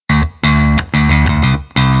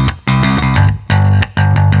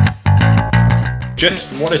just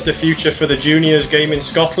what is the future for the juniors game in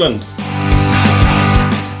Scotland?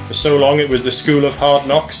 For so long it was the school of hard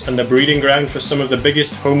knocks and the breeding ground for some of the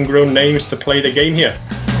biggest homegrown names to play the game here.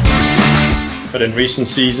 But in recent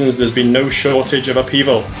seasons there's been no shortage of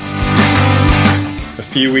upheaval. A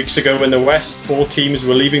few weeks ago in the West, all teams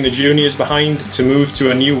were leaving the juniors behind to move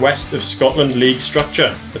to a new West of Scotland league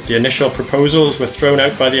structure. But the initial proposals were thrown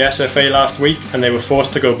out by the SFA last week and they were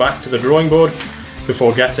forced to go back to the drawing board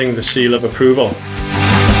before getting the seal of approval.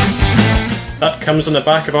 That comes on the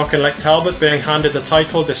back of Auchinleck Talbot being handed the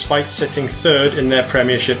title despite sitting third in their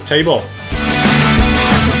Premiership table.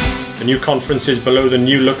 The new conferences below the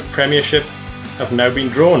new look Premiership have now been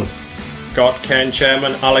drawn. Gart Cairn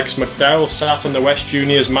chairman Alex McDowell sat on the West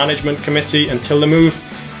Juniors Management Committee until the move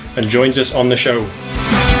and joins us on the show.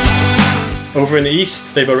 Over in the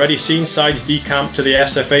East, they've already seen sides decamp to the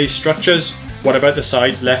SFA's structures. What about the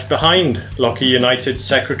sides left behind? Lochee United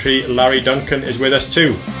secretary Larry Duncan is with us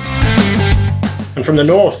too. And from the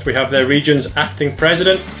North, we have their region's acting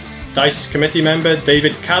president, DICE committee member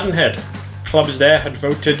David Cadenhead. Clubs there had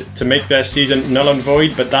voted to make their season null and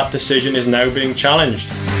void, but that decision is now being challenged.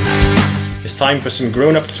 It's time for some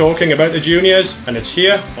grown-up talking about the juniors, and it's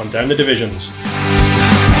here on Down the Divisions.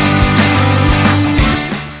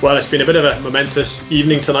 Well, it's been a bit of a momentous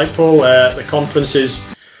evening tonight, Paul. The conferences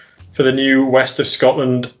for the new West of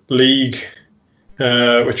Scotland League,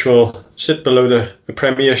 which will sit below the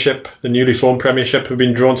Premiership, the newly formed Premiership, have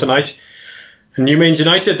been drawn tonight. And Newmains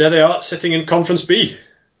United, there they are, sitting in Conference B.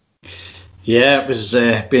 Yeah, it was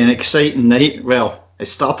been an exciting night. Well, it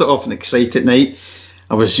started off an exciting night.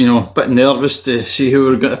 I was, a bit nervous to see who we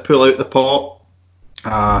were going to pull out the pot.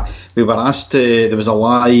 We were asked to, there was a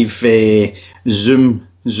live Zoom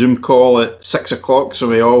call at 6 o'clock, so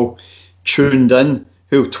we all tuned in,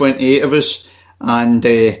 who 28 of us, and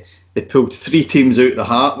they pulled 3 teams out of the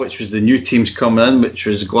hat, which was the new teams coming in, which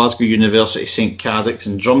was Glasgow University, St Cadoc's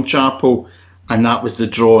and Drumchapel, and that was the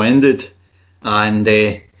draw ended. And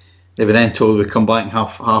they were then told we'd come back in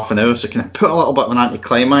half an hour, so kind of put a little bit of an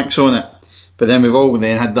anticlimax on it. But then we've all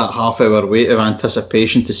then had that half-hour wait of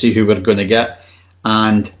anticipation to see who we're going to get,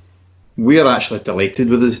 and we're actually delighted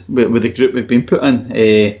with the group we've been put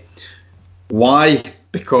in. Why?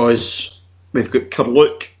 Because we've got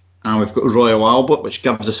Carluke and we've got Royal Albert, which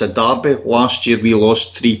gives us a derby. Last year we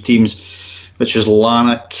lost 3 teams, which was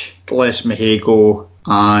Lanark, Lesmahago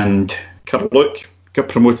and Carluke, got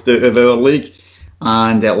promoted out of our league,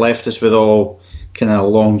 and it left us with all kind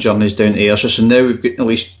of long journeys down to Ayrshire. So now we've got at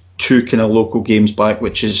least 2 kind of local games back,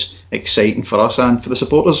 which is exciting for us and for the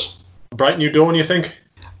supporters. Bright new dawn, you think?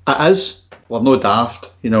 It is. We're no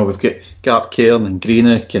daft. We've got Gartcairn and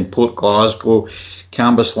Greenock and Port Glasgow,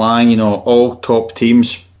 Cambuslang, all top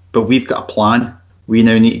teams. But we've got a plan. We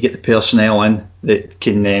now need to get the personnel in that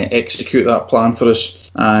can execute that plan for us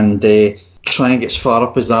and try and get as far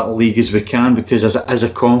up as that league as we can, because as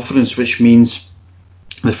a conference, which means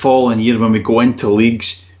the following year when we go into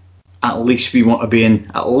leagues, at least we want to be in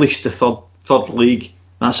at least the third league.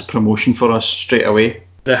 That's a promotion for us straight away.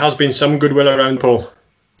 There has been some goodwill around, Paul.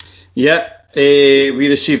 Yeah, we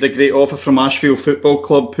received a great offer from Ashfield Football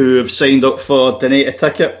Club, who have signed up for Donate a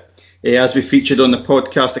Ticket, as we featured on the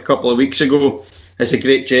podcast a couple of weeks ago. It's a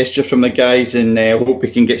great gesture from the guys, and I hope we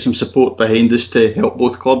can get some support behind us to help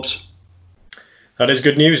both clubs. That is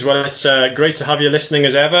good news. Well, it's great to have you listening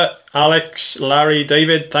as ever. Alex, Larry,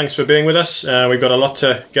 David, thanks for being with us. We've got a lot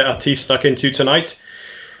to get our teeth stuck into tonight.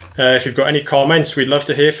 If you've got any comments, we'd love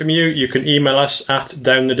to hear from you. You can email us at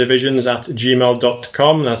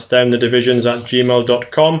downthedivisions@gmail.com. That's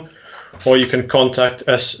downthedivisions@gmail.com. Or you can contact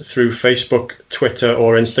us through Facebook, Twitter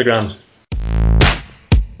or Instagram.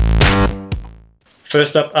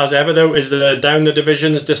 First up, as ever, though, is the Down the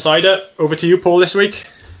Divisions decider. Over to you, Paul, this week.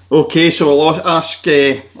 Okay, so I'll ask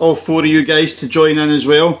all 4 of you guys to join in as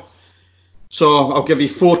well. So I'll give you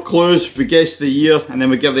 4 clues. We guess the year and then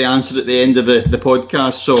we give the answer at the end of the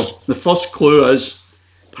podcast. So the first clue is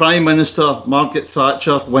Prime Minister Margaret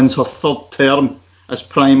Thatcher wins her 3rd term as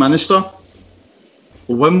Prime Minister.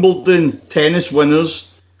 Wimbledon tennis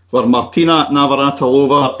winners were Martina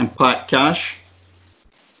Navratilova and Pat Cash.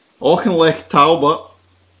 Auchinleck Talbot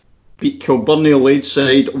beat Kilbirnie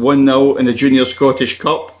Ladeside 1-0 in the Junior Scottish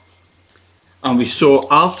Cup. And we saw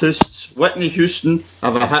artists Whitney Houston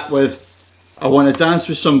have a hit with I Want to Dance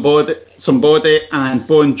with Somebody and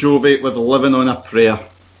Bon Jovi with Living on a Prayer.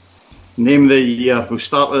 Name the year. We'll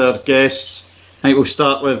start with our guests. I think we'll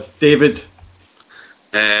start with David.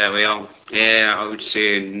 I would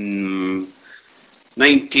say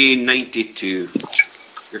 1992.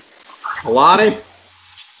 Larry?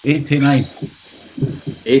 89.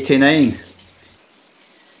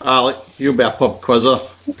 Alec, you'll be a pub quizzer.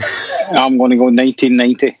 I'm going to go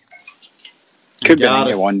 1990. Could be Gareth.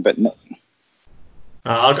 91, but no.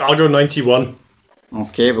 I'll go 91.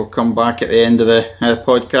 Okay, we'll come back at the end of the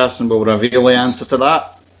podcast and we'll reveal the answer to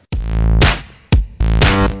that.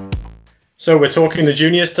 So we're talking the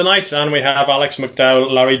juniors tonight, and we have Alex McDowell,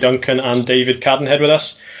 Larry Duncan, and David Cadenhead with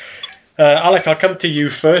us. Alec, I'll come to you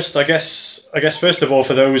first. I guess first of all,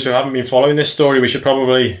 for those who haven't been following this story, we should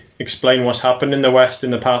probably explain what's happened in the West in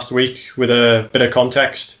the past week with a bit of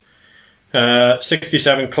context.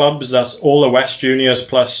 67 clubs, that's all the West juniors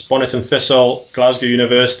plus Bonnet and Thistle, Glasgow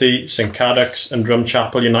University, St Cadoc's and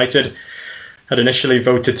Drumchapel United had initially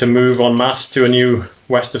voted to move en masse to a new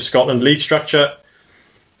West of Scotland league structure.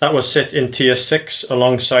 That will sit in Tier 6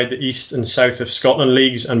 alongside the East and South of Scotland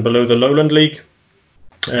leagues and below the Lowland League.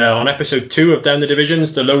 On episode 2 of Down the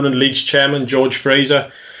Divisions, the Lowland League's chairman, George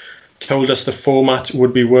Fraser, told us the format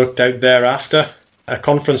would be worked out thereafter. A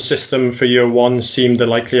conference system for Year 1 seemed the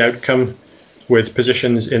likely outcome, with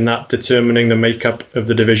positions in that determining the makeup of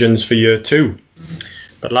the divisions for Year 2.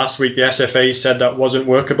 But last week the SFA said that wasn't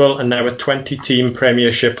workable, and now a 20-team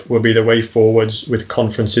premiership will be the way forwards with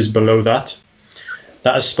conferences below that.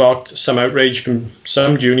 That has sparked some outrage from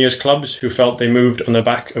some juniors clubs who felt they moved on the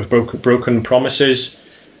back of broken promises.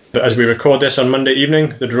 But as we record this on Monday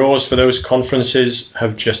evening, the draws for those conferences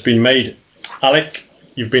have just been made. Alec,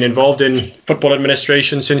 you've been involved in football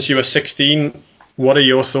administration since you were 16. What are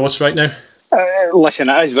your thoughts right now? Listen,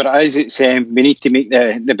 it is what it is. It's, we need to make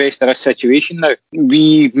the best of this situation now.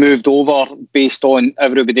 We moved over based on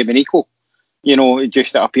everybody being equal. You know, it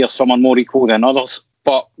just appears some are more equal than others.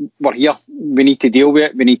 But we're here. We need to deal with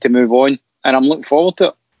it. We need to move on. And I'm looking forward to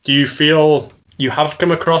it. Do you feel you have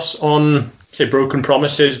come across on, say, broken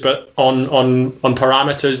promises, but on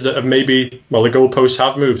parameters that have maybe, well, the goalposts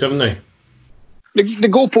have moved, haven't they? The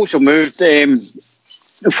goalposts have moved.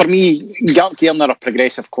 For me, Gartcairn are a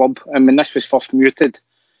progressive club. And when this was first mooted,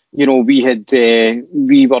 you know, we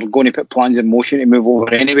were going to put plans in motion to move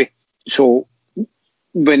over anyway. So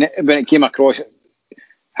when it came across,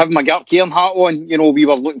 having my Gartcairn hat on, you know, we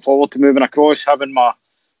were looking forward to moving across. Having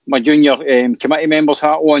my junior committee members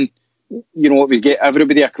hat on, you know, it was get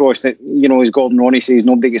everybody across. That, you know, as Gordon Roney says,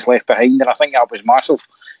 nobody gets left behind, and I think that was massive.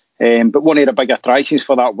 But one of the big attractions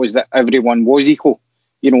for that was that everyone was equal.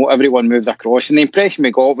 You know, everyone moved across, and the impression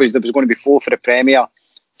we got was there was going to be 4 for the Premier,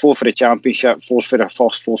 4 for the Championship, 4 for the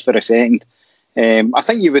first, 4 for the second. I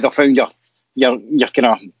think you would have found your kind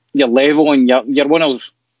of your level, and your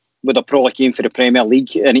winners would have probably came for the Premier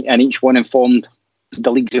League, and each one informed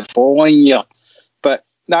the leagues the following year. But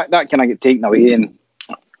that kind of get taken away, and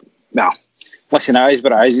well, listen, it is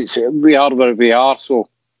what it is. We are where we are, so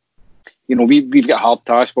you know we've got a hard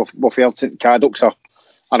task. We've heard St Cadoc's are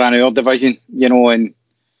in our division, you know, and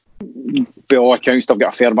by all accounts they've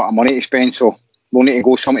got a fair bit of money to spend, so we'll need to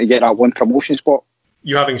go something to get that one promotion spot.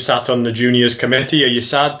 You having sat on the juniors committee, are you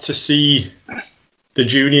sad to see the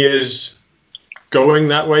juniors going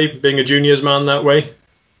that way, being a juniors man that way?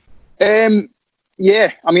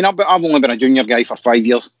 Yeah, I mean, I've only been a junior guy for 5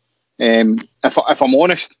 years. If I'm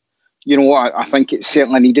honest, you know, I think it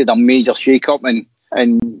certainly needed a major shake-up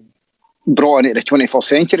and brought into the 21st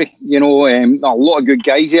century. You know, a lot of good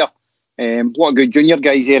guys here, a lot of good junior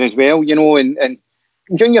guys here as well. You know, and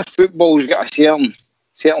junior football's got a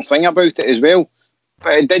certain thing about it as well.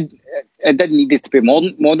 But it did need it to be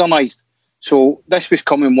modernised. So this was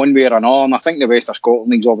coming one way or another, and I think the West of Scotland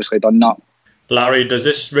League's obviously done that. Larry, does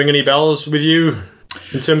this ring any bells with you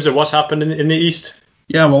in terms of what's happened in the East?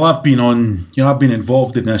 Yeah, well, I've been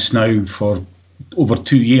involved in this now for over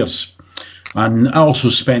 2 years, and I also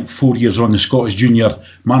spent 4 years on the Scottish Junior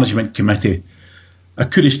Management Committee. I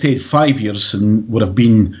could have stayed 5 years and would have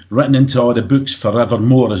been written into all the books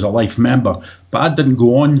forevermore as a life member, but I didn't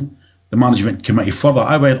go on the management committee further.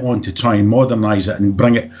 I went on to try and modernise it and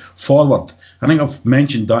bring it forward. I think I've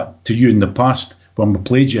mentioned that to you in the past when we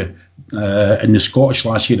played you in the Scottish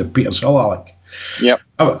last year at Petershill, Alec. Yep.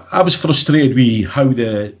 I was frustrated with how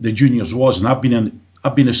the juniors was, and I've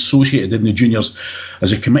been associated in the juniors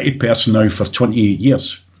as a committee person now for 28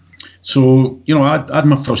 years. So, you know, I had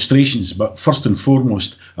my frustrations, but first and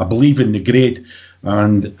foremost, I believe in the grade,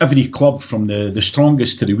 and every club from the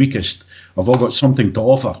strongest to the weakest have all got something to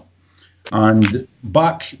offer. And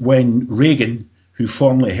back when Reagan, who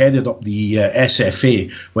formerly headed up the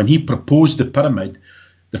SFA, when he proposed the pyramid,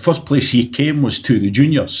 the first place he came was to the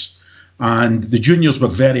juniors. And the juniors were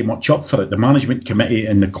very much up for it, the management committee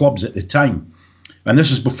and the clubs at the time. And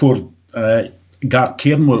this is before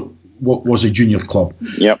Gartcairn was a junior club.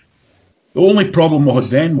 Yep. The only problem we had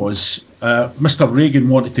then was Mr. Reagan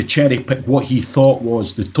wanted to cherry pick what he thought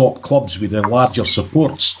was the top clubs with the larger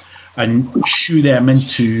supports and shoo them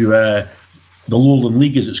into the Lowland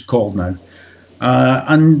League, as it's called now.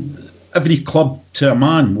 And every club to a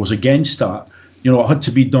man was against that. It had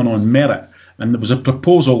to be done on merit. And there was a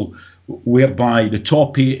proposal whereby the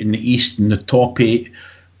top 8 in the East and the top 8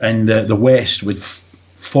 in the West would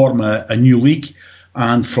form a new league.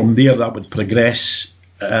 And from there, that would progress.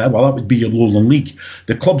 That would be your Lowland League.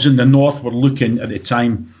 The clubs in the North were looking at the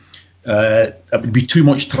time, it would be too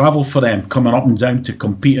much travel for them coming up and down to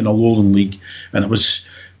compete in a Lowland League. And it was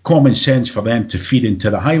common sense for them to feed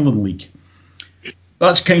into the Highland League.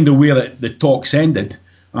 That's kind of where the talks ended.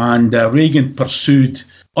 And Reagan pursued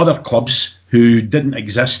other clubs who didn't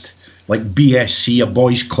exist, like BSC, a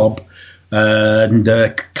boys' club, and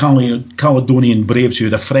Caledonian Braves, who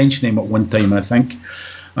had a French name at one time, I think.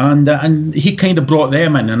 And he kind of brought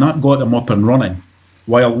them in, and that got them up and running.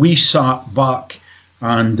 While we sat back,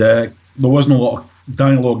 and there wasn't a lot of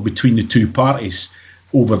dialogue between the two parties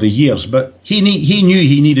over the years, but he knew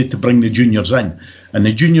he needed to bring the juniors in, and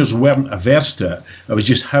the juniors weren't averse to it. It was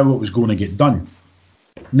just how it was going to get done.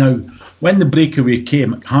 Now, when the breakaway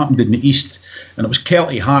came, it happened in the East, and it was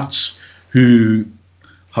Kelty Hearts who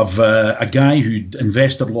have a guy who'd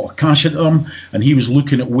invested a lot of cash into them, and he was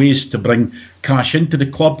looking at ways to bring cash into the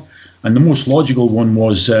club. And the most logical one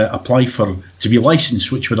was apply to be licensed,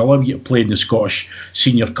 which would allow you to play in the Scottish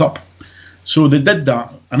Senior Cup. So they did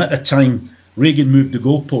that, and at the time, Reagan moved the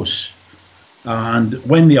goalposts. And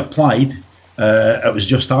when they applied, it was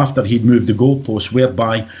just after he'd moved the goalposts,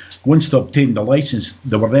 whereby once they obtained the licence,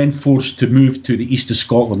 they were then forced to move to the East of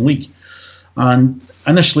Scotland League. And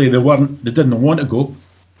initially, they didn't want to go.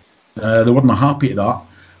 They weren't happy at that,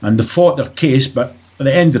 and they fought their case, but at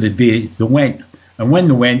the end of the day, they went. And when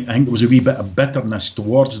they went, I think there was a wee bit of bitterness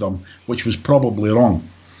towards them, which was probably wrong.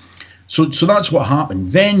 So that's what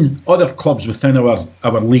happened. Then other clubs within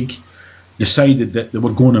our league decided that they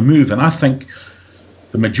were going to move, and I think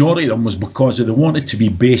the majority of them was because they wanted to be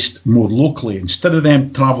based more locally. Instead of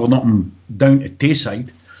them travelling up and down to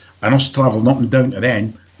Tayside, and us travelling up and down to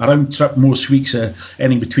them, a round trip most weeks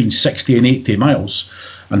anything between 60 and 80 miles.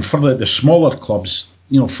 And for the smaller clubs,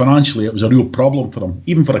 financially it was a real problem for them.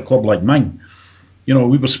 Even for a club like mine,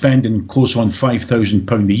 we were spending close on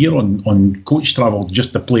 £5,000 a year on coach travel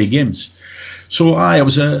just to play games. So it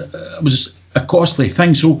was a costly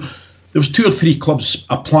thing. So there was 2 or 3 clubs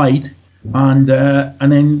applied, and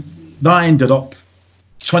then that ended up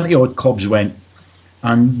 20 odd clubs went,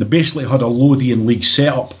 and they basically had a Lothian league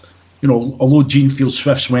set up. Although Jeanfield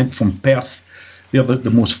Swifts went from Perth, they're the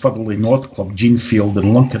most furtherly north club, Jeanfield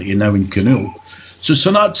and Lunkerty now in Canoe. So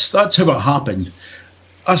that's how it happened.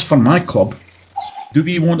 As for my club, do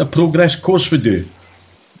we want to progress? Of course we do.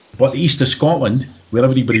 But the East of Scotland, where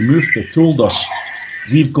everybody moved to, told us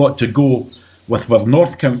we've got to go with our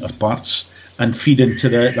north counterparts and feed into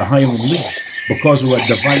the Highland League because of a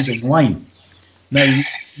dividing line. Now,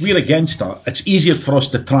 we're against that. It's easier for us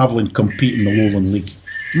to travel and compete in the Lowland League.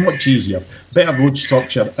 Much easier, better road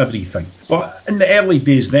structure, everything. But in the early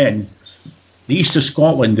days then, the East of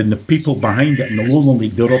Scotland and the people behind it in the Lowland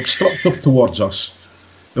League, they were obstructive towards us.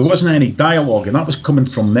 There wasn't any dialogue, and that was coming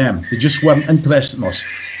from them. They just weren't interested in us.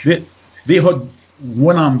 They had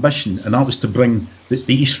one ambition, and that was to bring the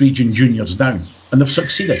East Region juniors down. And they've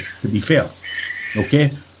succeeded, to be fair.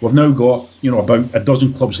 Okay? We've now got, about a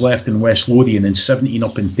dozen clubs left in West Lothian and 17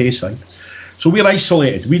 up in Tayside. So we're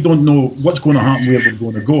isolated. We don't know what's going to happen, where we're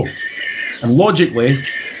going to go. And logically,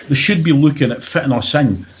 they should be looking at fitting us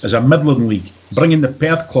in as a Midland League, bringing the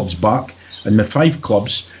Perth clubs back and the 5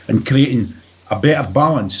 clubs and creating a better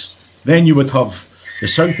balance. Then you would have the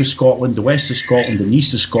south of Scotland, the west of Scotland and the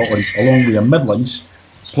east of Scotland, along with the Midlands,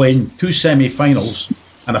 playing 2 semi-finals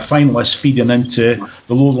and a finalist feeding into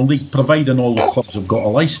the Lowland League, providing all the clubs have got a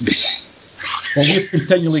licence. Well, we're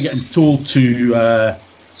continually getting told to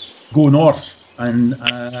go north and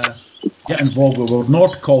get involved with our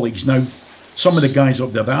north colleagues. Now, some of the guys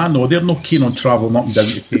up there that I know, they're not keen on travelling up and down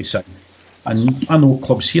to Tayside. And I know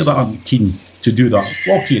clubs here that aren't keen to do that.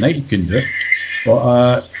 Lochie United can do it,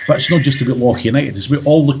 but it's not just about Lochie United, it's about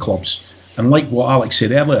all the clubs. And like what Alex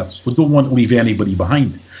said earlier, we don't want to leave anybody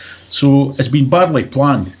behind. So it's been badly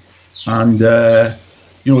planned. And,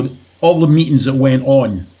 all the meetings that went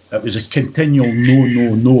on, it was a continual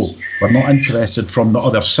no. We're not interested from the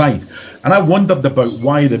other side. And I wondered about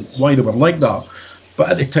why they were like that. But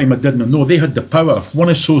at the time I didn't know. They had the power. If one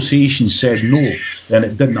association said no, then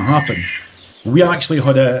it didn't happen. We actually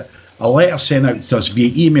had a letter sent out to us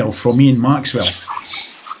via email from Ian Maxwell.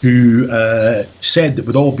 who said that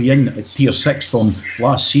we'd all be in at Tier 6 from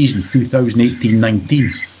last season,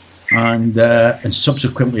 2018-19. And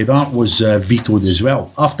subsequently that was vetoed as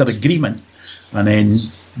well, after agreement. And then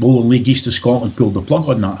Lowland League East of Scotland pulled the plug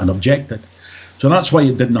on that and objected. So that's why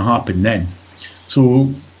it didn't happen then.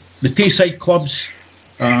 So the Tayside clubs,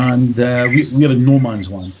 and we're in no man's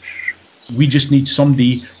land. We just need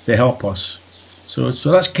somebody to help us. So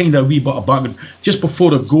that's kind of a wee bit of background. Just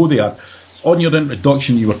before I go there, on your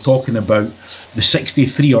introduction you were talking about the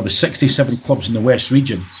 63 or the 67 clubs in the West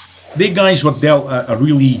region. They guys were dealt a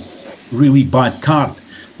really, really bad card,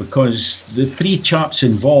 because the three chaps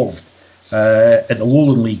involved at the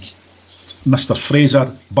Lowland League, Mr.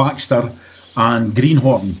 Fraser, Baxter and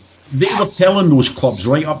Greenhorn, they were telling those clubs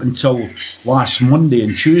right up until last Monday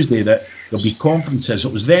and Tuesday that there'll be conferences.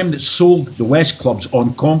 It was them that sold the West clubs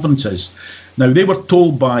on conferences. Now, they were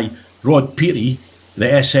told by Rod Peary, the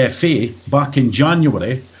SFA, back in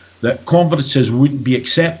January that conferences wouldn't be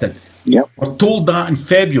accepted. Yep. We're told that in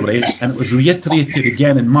February, and it was reiterated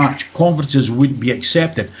again in March, conferences wouldn't be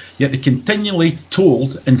accepted. Yet they continually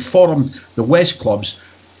informed the West clubs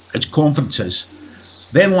it's conferences.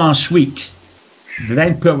 Then last week, they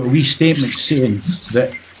then put out a wee statement saying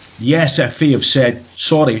that the SFA have said,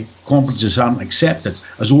 sorry, conferences aren't accepted,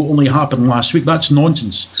 as though it only happened last week. That's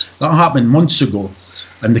nonsense. That happened months ago.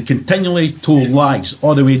 And they continually told lies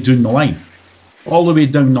all the way down the line. All the way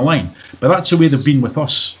down the line. But that's the way they've been with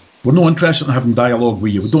us. We're not interested in having dialogue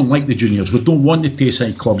with you. We don't like the juniors. We don't want the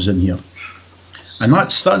Tayside clubs in here. And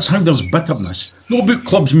that's how there's bitterness. No about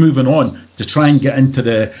clubs moving on to try and get into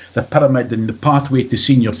the pyramid and the pathway to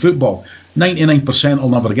senior football. 99% will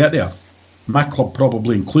never get there. My club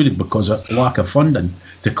probably included, because of lack of funding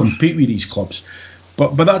to compete with these clubs.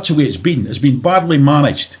 But that's the way it's been. It's been badly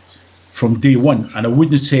managed from day one. And I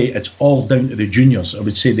wouldn't say it's all down to the juniors. I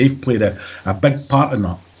would say they've played a big part in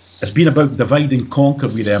that. It's been about divide and conquer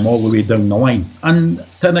with them all the way down the line. And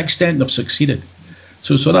to an extent they've succeeded.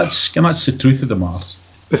 So that's the truth of the matter.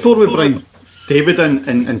 Before we bring David in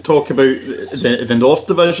and talk about the North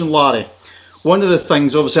Division, Larry, one of the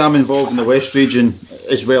things, obviously I'm involved in the West region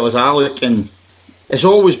as well as Alec, and it's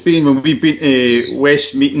always been, when we've been to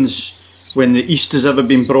West meetings, when the East has ever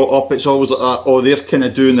been brought up, it's always like that, oh, they're kind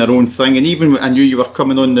of doing their own thing. And even I knew you were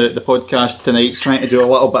coming on the podcast tonight, trying to do a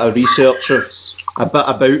little bit of research of a bit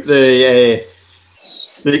about the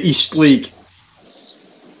East League.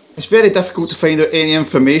 It's very difficult to find out any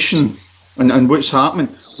information on what's happening.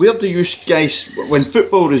 Where do you guys, when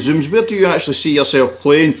football resumes, where do you actually see yourself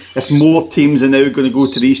playing if more teams are now going to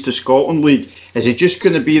go to the East of Scotland League? Is it just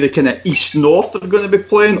going to be the kind of East-North that are going to be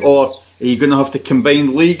playing, or are you going to have to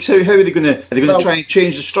combine leagues? How are they going to try and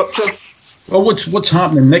change the structure? Well, what's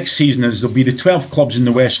happening next season is there'll be the 12 clubs in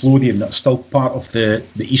the West Lothian that are still part of the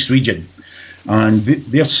East region, and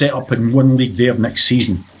they're set up in one league there next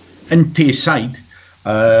season. In Tayside,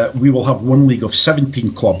 we will have one league of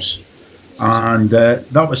 17 clubs, and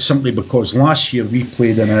that was simply because last year we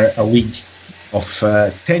played in a league of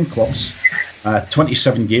 10 clubs,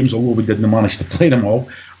 27 games, although we didn't manage to play them all,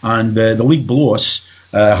 and the league below us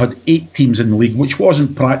had 8 teams in the league, which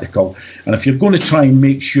wasn't practical. And if you're going to try and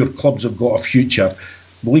make sure clubs have got a future,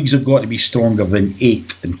 the leagues have got to be stronger than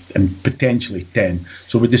 8 and potentially 10.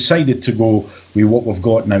 So we decided to go with what we've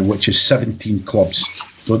got now, which is 17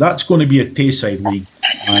 clubs. So that's going to be a Tayside league,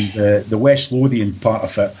 and the West Lothian part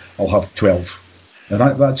of it will have 12.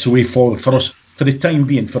 And that's the way forward for us for the time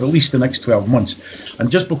being, for at least the next 12 months.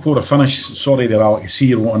 And just before I finish, sorry there, Alex, I see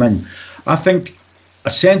you're wanting in. I think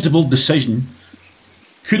a sensible decision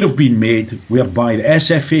could have been made whereby the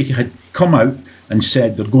SFA had come out and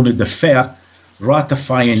said they're going to defer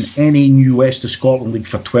ratifying any new West of Scotland League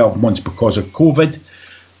for 12 months because of COVID.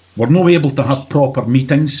 We're not able to have proper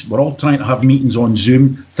meetings. We're all trying to have meetings on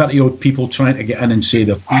Zoom, 30 odd people trying to get in and say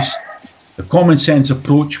their piece. The common sense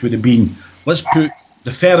approach would have been, let's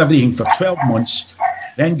defer everything for 12 months,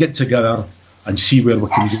 then get together and see where we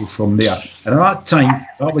can go from there. And at that time,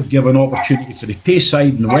 that would give an opportunity for the Tayside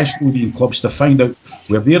and the West Lothian clubs to find out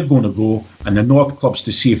where they're going to go, and the North clubs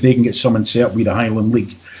to see if they can get someone set up with the Highland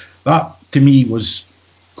League. That, to me, was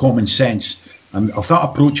common sense. And if that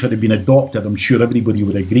approach had been adopted, I'm sure everybody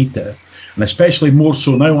would agree to it. And especially more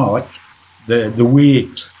so now, Alec, the way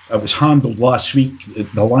it was handled last week,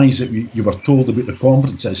 the lies that you were told about the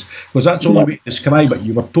conferences, because that's the only way to describe it.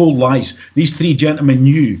 You were told lies. These 3 gentlemen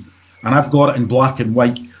knew, and I've got it in black and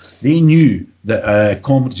white, they knew that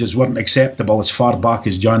conferences weren't acceptable as far back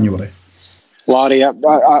as January. Larry,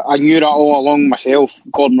 I knew that all along myself.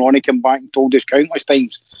 Gordon Ronnie came back and told us countless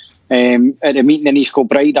times. At a meeting in East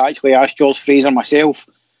Kilbride, I actually asked George Fraser myself,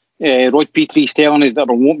 Rod Petry's telling us that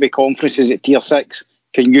there won't be conferences at Tier 6.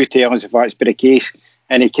 Can you tell us if that's been the case?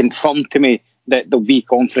 And he confirmed to me that there'll be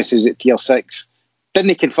conferences at Tier 6.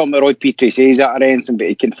 Didn't confirm that Roy Petrie says that or anything, but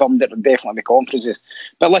he confirmed that there'll definitely be conferences.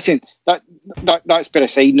 But listen, that's been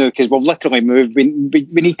aside now, because we've literally moved. We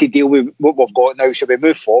need to deal with what we've got now, so we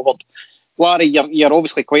move forward. Larry, you're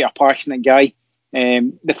obviously quite a passionate guy.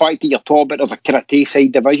 The fact that you're talking about there's a kind of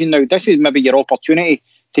Tayside division now, this is maybe your opportunity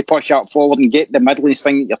to push that forward and get the Midlands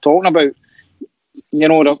thing that you're talking about. You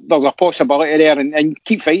know, there's a possibility there, and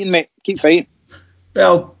keep fighting, mate. Keep fighting.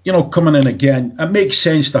 Well, you know, coming in again, it makes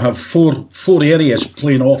sense to have four areas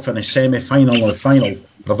playing off in a semi-final or a final,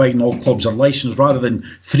 providing all clubs are licensed, rather than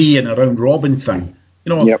 3 in a round-robin thing.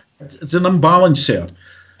 You know, It's an imbalance there.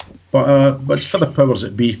 But it's for the powers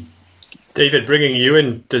that be. David, bringing you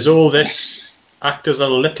in, does all this act as a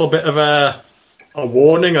little bit of a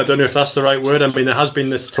warning? I don't know if that's the right word. I mean, there has been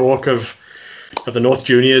this talk of the North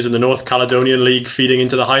Juniors and the North Caledonian League feeding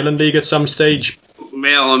into the Highland League at some stage.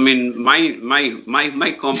 Well, I mean,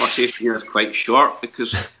 my conversation here is quite short,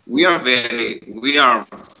 because we are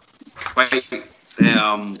quite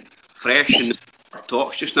fresh in the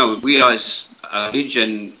talks just now. We as a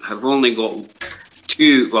region have only got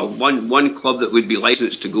one club that would be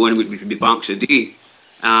licensed to go in, which would be Banks of Dee,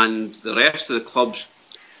 and the rest of the clubs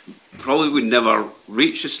probably would never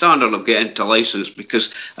reach the standard of getting to license, because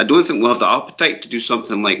I don't think we'll have the appetite to do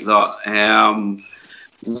something like that.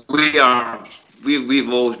 We've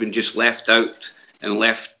always been just left out and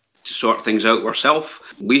left to sort things out ourselves.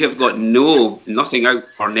 We have got nothing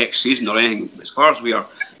out for next season or anything. As far as we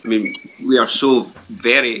are so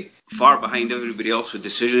very far behind everybody else with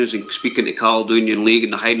decisions, and speaking to Caledonian League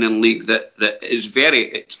and the Highland League, that is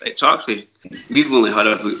it's actually, we've only had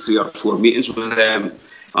about 3 or 4 meetings with them,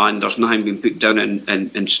 and there's nothing been put down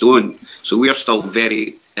in stone. So we are still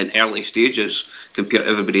very in early stages compared to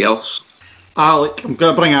everybody else. Alec, I'm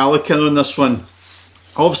going to bring Alec in on this one.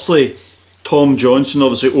 Obviously, Tom Johnson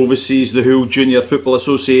oversees the whole Junior Football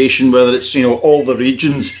Association, whether it's, you know, all the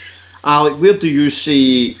regions. Alec, where do you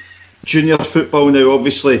see junior football now?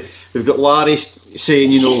 Obviously, we've got Larry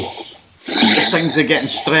saying, you know, things are getting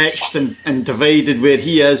stretched and divided where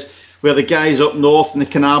he is, where the guys up north in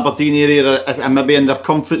the Aberdeen area are maybe in their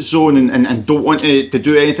comfort zone and don't want to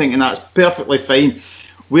do anything, and that's perfectly fine.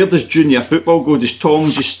 Where does junior football go? Does Tom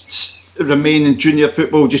just remain in junior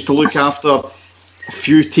football just to look after a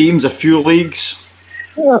few teams, a few leagues?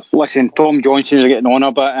 Listen, Tom Johnson's getting on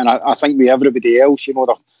a bit, and I think with everybody else, you know,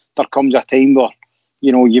 there comes a time where,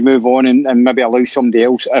 you know, you move on and maybe allow somebody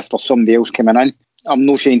else, if there's somebody else coming in. I'm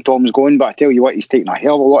not saying Tom's going, but I tell you what, he's taken a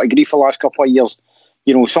hell of a lot of grief the last couple of years.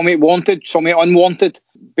 You know, some wanted, some unwanted,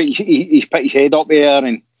 but he's put his head up there,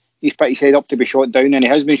 and he's put his head up to be shot down, and he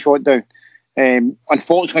has been shot down.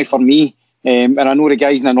 Unfortunately for me, and I know the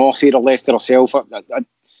guys in the north here are left to themselves.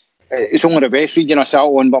 It's only the West region I sat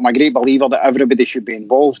on, but I'm a great believer that everybody should be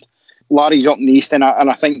involved. Larry's up in the East, and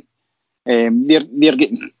I think they're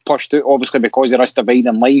getting pushed out, obviously, because there is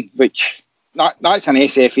dividing line, which that's an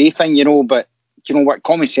SFA thing, you know, but you know what,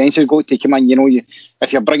 common sense has got to come in. You know,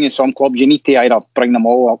 if you're bringing some clubs, you need to either bring them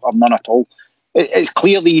all or none at all. It's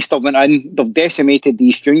clear the East have went in, they've decimated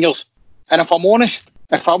these juniors, and if I'm honest,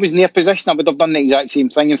 if I was in their position, I would have done the exact same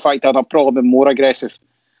thing. In fact, I'd have probably been more aggressive.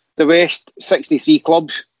 The West, 63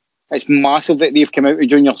 clubs, it's massive that they've come out with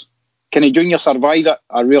juniors. Can a junior survive it?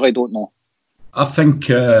 I really don't know. I think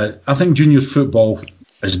junior football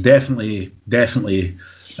is definitely in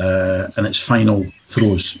its final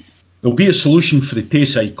throes. There'll be a solution for the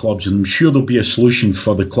Tayside clubs, and I'm sure there'll be a solution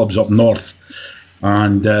for the clubs up north.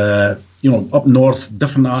 And you know, up north,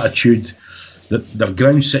 different attitude. Their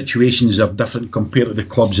ground situations are different compared to the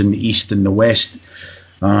clubs in the east and the west,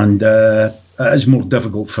 and it is more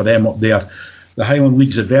difficult for them up there. The Highland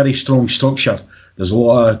League's a very strong structure. There's a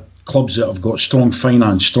lot of clubs that have got strong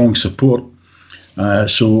finance, strong support,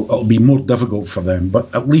 so it'll be more difficult for them.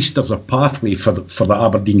 But at least there's a pathway for the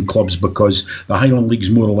Aberdeen clubs, because the Highland League's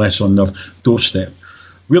more or less on their doorstep.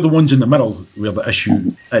 We're the ones in the middle where the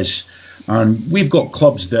issue is, and we've got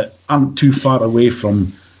clubs that aren't too far away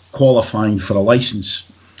from qualifying for a licence.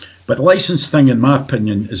 But the licence thing, in my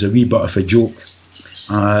opinion, is a wee bit of a joke.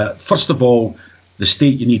 First of all, the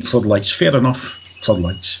state you need floodlights. Fair enough,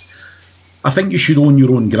 floodlights. I think you should own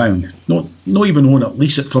your own ground. Not even own it,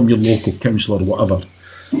 lease it from your local council or whatever.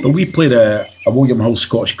 But we played a William Hill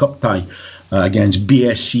Scottish Cup tie against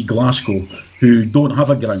BSC Glasgow, who don't have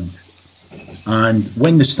a ground. And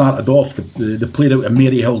when they started off, they played out at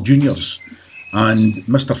Maryhill Juniors, and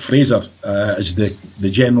Mr. Fraser is the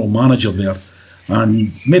general manager there.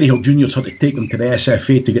 And Maryhill Juniors had to take them to the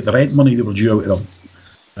SFA to get the rent money they were due out of them.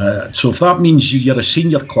 So if that means you're a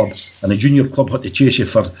senior club and a junior club had to chase you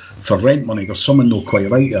for rent money, there's something not quite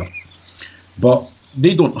right there. But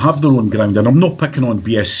they don't have their own ground, and I'm not picking on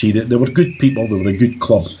BSC. They were good people, they were a good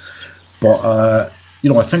club. But,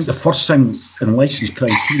 I think the first thing in licence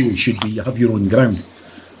criteria should be you have your own ground.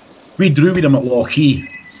 We drew with them at Lochee,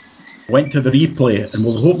 went to the replay, and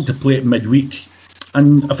we were hoping to play it midweek.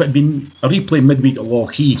 And if it had been a replay midweek at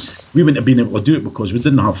Lochee, we wouldn't have been able to do it because we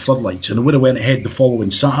didn't have floodlights, and we would have went ahead the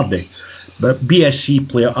following Saturday. But BSC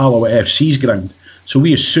play at Alloa FC's ground, so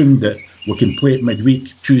we assumed that we can play it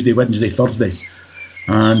midweek, Tuesday, Wednesday, Thursday.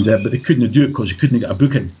 And but they couldn't do it because they couldn't get a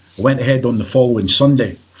booking. We went ahead on the following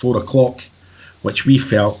Sunday, 4 o'clock, which we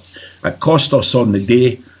felt it cost us on the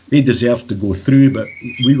day. They deserved to go through, but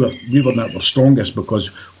we were not our strongest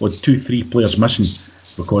because we had 2-3 players missing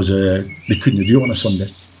because they couldn't do it on a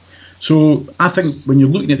Sunday. So I think when you're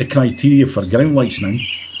looking at the criteria for ground licensing,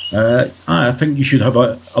 I think you should have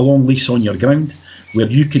a long lease on your ground where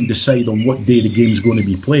you can decide on what day the game's going to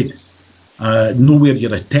be played. Nowhere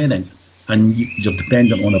you're a tenant and you're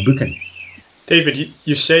dependent on a booking. David,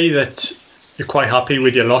 you say that you're quite happy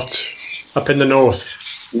with your lot up in the north.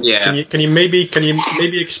 Yeah. Can you maybe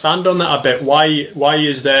expand on that a bit? Why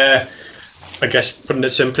is there, I guess putting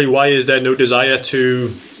it simply, why is there no desire to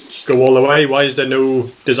go all the way? Why is there no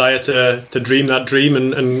desire to dream that dream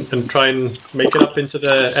and try and make it up into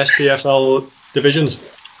the SPFL divisions?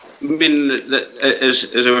 I mean, as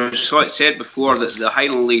I said before, that the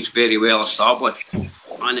Highland League's very well established,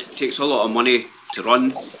 and it takes a lot of money to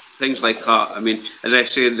run things like that. I mean, as I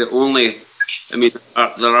said, there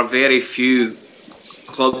are very few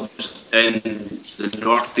clubs in the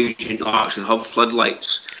North region that actually have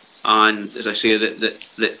floodlights, and as I say,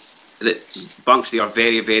 that Banksy are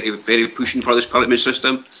very, very, very pushing for this pyramid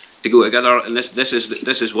system to go together, and this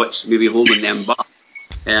is what's maybe holding them back.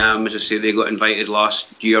 As I say, they got invited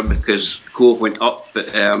last year because Cove went up, but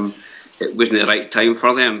it wasn't the right time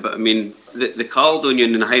for them. But I mean, the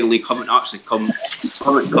Caledonian and the Highland League haven't actually come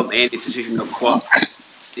to any decision of what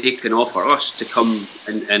they can offer us to come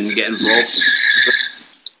and get involved.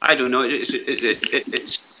 I don't know.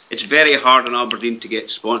 It's very hard in Aberdeen to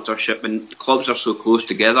get sponsorship, and the clubs are so close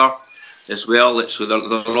together as well. So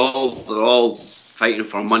they're all fighting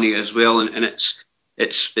for money as well, and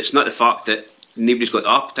it's not the fact that nobody's got the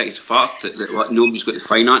appetite. It's the fact that nobody's got the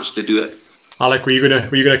finance to do it. Alec, were you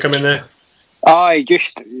gonna come in there? I've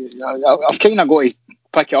kind of got to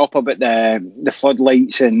pick it up about the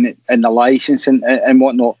floodlights and the licence and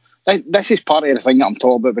whatnot. This is part of the thing that I'm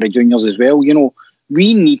talking about with the juniors as well.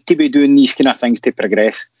 We need to be doing these kind of things to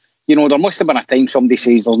progress. There must have been a time somebody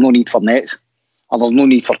says there's no need for nets, or there's no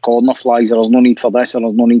need for corner flags, or there's no need for this, or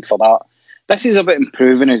there's no need for that. This is about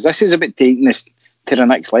improving us. This is about taking us to the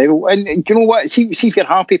next level. And do you know what? See if you're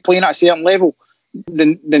happy playing at a certain level,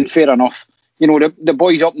 then fair enough. The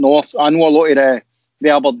boys up north, I know a lot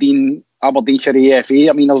of the Aberdeenshire AFA.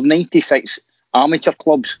 I mean, there's 96 amateur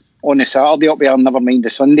clubs on the Saturday up there, never mind the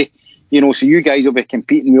Sunday. So you guys will be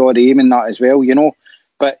competing with all the aim in that as well,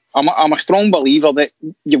 But I'm a strong believer that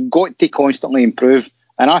you've got to constantly improve,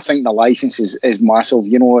 and I think the licence is massive.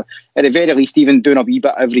 At the very least, even doing a wee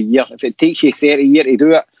bit every year. If it takes you 30 years to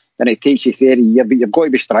do it, then it takes you 30 years, but you've got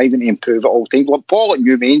to be striving to improve at all times. Like Paul at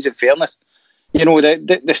New Mains, in fairness,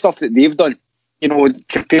 the stuff that they've done,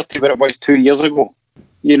 compared to what it was 2 years ago,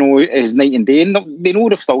 is night and day. And they know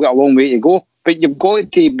they've still got a long way to go, but you've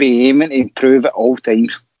got to be aiming to improve at all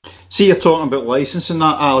times. See, you're talking about licensing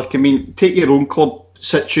that, Alec. I mean, take your own club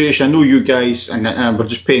situation. I know you guys, and we're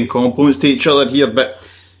just paying compliments to each other here, but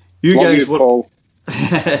you guys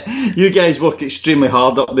work extremely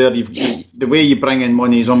hard up there. The way you bring in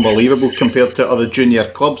money is unbelievable compared to other junior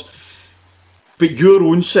clubs. But your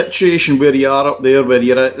own situation, where you are up there, where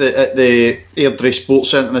you're at the Airdrie Sports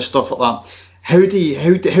Centre and stuff like that, how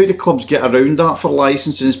do clubs get around that for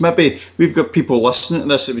licences? Maybe we've got people listening to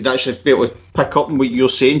this that would actually be able to pick up on what you're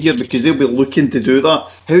saying here, because they'll be looking to do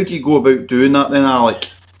that. How do you go about doing that then, Alec?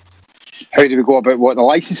 How do we go about what, the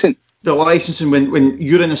licensing? The licensing, when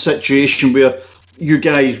you're in a situation where you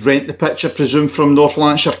guys rent the pitch, I presume, from North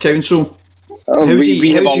Lanarkshire Council. How do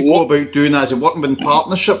you go about doing that? Is it working in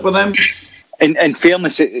partnership with them? In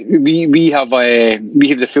fairness, we have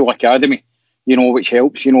the full academy, which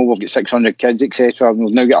helps. We've got 600 kids, etc.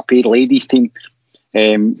 We've now got a paid ladies team,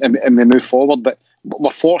 and we move forward. But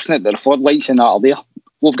we're fortunate that the floodlights and that are there.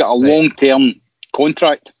 We've got a long-term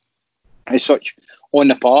contract, as such, on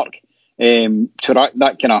the park. So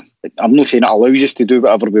that kind of, I'm not saying it allows us to do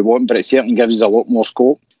whatever we want, but it certainly gives us a lot more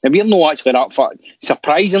scope. And we're not actually that far.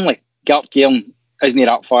 Surprisingly, Gartcairn isn't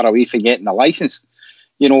that far away from getting a licence.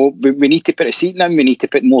 We need to put a seating in, we need to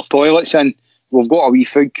put more toilets in, we've got a wee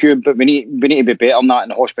food cube, but we need to be better than that,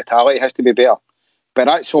 and the hospitality has to be better. But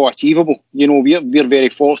that's all achievable. You know, we're very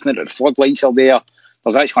fortunate that the floodlights are there.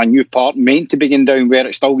 There's actually a new part meant to be going down. Where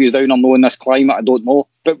it still goes down or no in this climate, I don't know.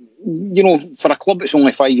 But, you know, for a club that's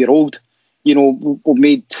only 5-year-old, you know, we've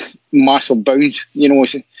made massive bounds. You know,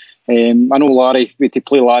 I know Larry, we had to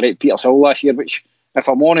play Larry at Petershill last year, which, if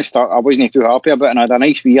I'm honest, I wasn't too happy about, and I had a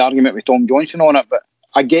nice wee argument with Tom Johnson on it. But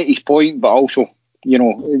I get his point, but also, you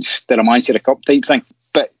know, it's the Manchester Cup type thing.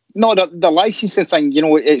 But no, the licensing thing, you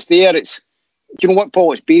know, it's there. It's, you know what,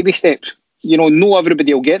 Paul? It's baby steps. You know, not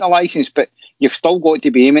everybody will get a licence, but you've still got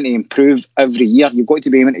to be aiming to improve every year. You've got to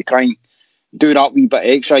be aiming to try and do that wee bit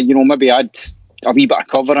extra. You know, maybe add a wee bit of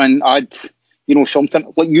cover and add, you know,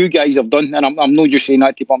 something like you guys have done. And I'm not just saying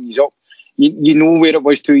that to bum you up. You know where it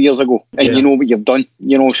was 2 years ago, and you know what you've done.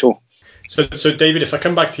 You know, so David, if I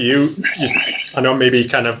come back to you, I know maybe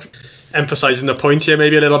kind of emphasising the point here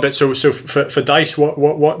maybe a little bit. So for Dyche,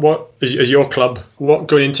 what is your club? What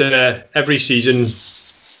going into every season?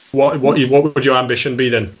 What would your ambition be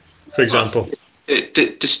then, for example?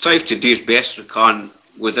 To strive to do as best we can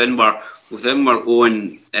within our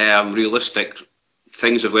own realistic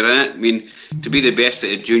things within it. I mean, to be the best at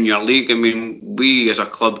the junior league. I mean, we as a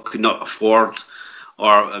club could not afford, or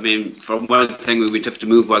I mean, for one thing, we would have to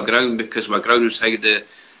move our ground because our ground is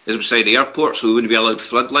beside the airport, so we wouldn't be allowed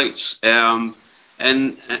floodlights. And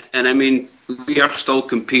I mean, we are still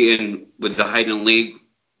competing with the Highland League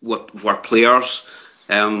with our players.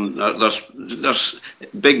 There's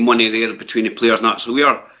big money there between the players and that. So we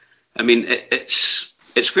are, I mean,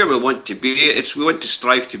 it's where we want to be. We want to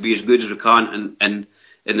strive to be as good as we can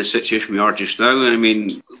in the situation we are just now. And I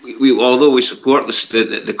mean, we although we support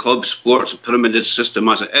the club sports pyramid system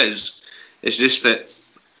as it is, it's just that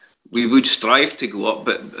we would strive to go up.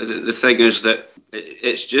 But the thing is that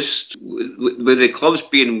it's just with the clubs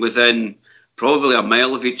being within probably a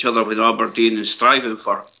mile of each other with Aberdeen and striving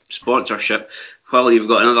for sponsorship. Well, you've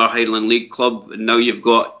got another Highland League club, and now you've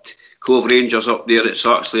got Cove Rangers up there. It's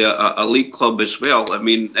actually a league club as well. I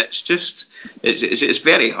mean, it's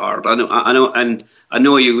very hard. I know, and I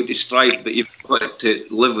know you would strive, but you've got to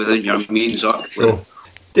live within your means. Actually. Sure.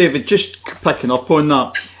 David, just picking up on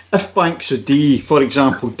that. If Banks O'Dea, for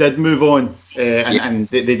example, did move on and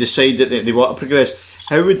they decide that they want to progress,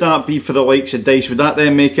 how would that be for the likes of Dyche? Would that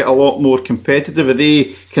then make it a lot more competitive? Are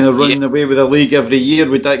they kind of running away with the league every year?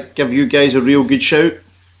 Would that give you guys a real good shout?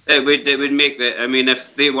 It would make that. I mean,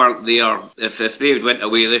 if they weren't there, if they went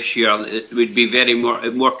away this year, it would be very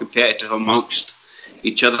more competitive amongst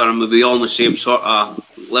each other, and we'd be all on the same sort of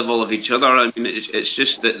level of each other. I mean, it's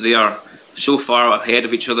just that they are so far ahead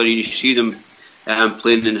of each other. You see them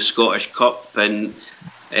playing in the Scottish Cup, and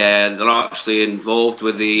they're actually involved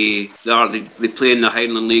with they play in the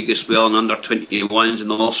Highland League as well in under 21s, and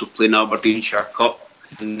they'll also play in the Aberdeenshire Cup,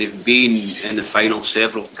 and they've been in the final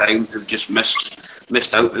several times. They've just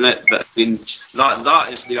missed out on it, but I mean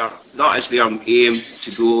that is their aim,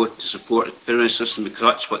 to go to support the pyramid system, because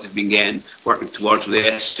that's what they've been working towards with the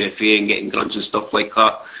SFA and getting grants and stuff like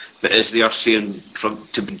that. But as they are saying,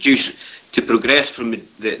 to progress from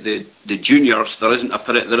the juniors, there isn't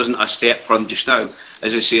a step for them just now.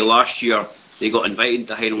 As I say, last year they got invited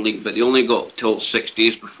to Highland League, but they only got till 6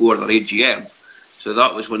 days before their AGM. So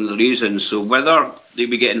that was one of the reasons. So whether they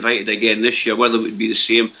would get invited again this year, whether it would be the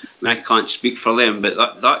same, I mean, I can't speak for them,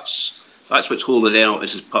 but that's what's holding them out,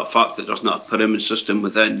 is the fact that there's not a pyramid system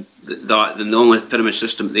within that. The only pyramid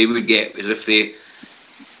system they would get is if they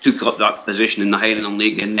took up that position in the Highland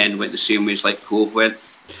League and then went the same way as like Cove went.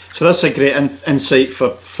 So that's a great insight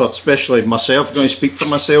for especially myself. I'm going to speak for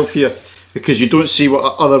myself here, because you don't see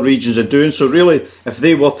what other regions are doing. So really, if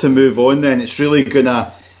they were to move on, then it's really it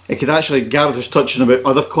could actually, Gareth was touching about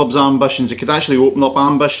other clubs' ambitions, it could actually open up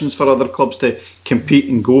ambitions for other clubs to compete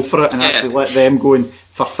and go for it, and actually let them go and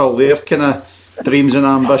fulfil their kind of dreams and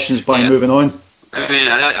ambitions by moving on. I mean,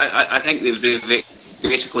 I think they've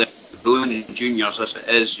basically going in juniors as it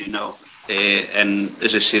is, you know. And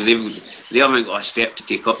as I say, they haven't got a step to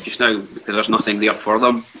take up just now because there's nothing there for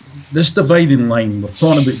them. This dividing line, we're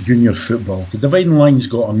talking about junior football. The dividing line's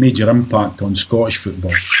got a major impact on Scottish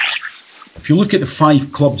football. If you look at the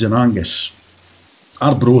 5 clubs in Angus,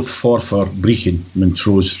 Arbroath, Forfar, Brechin,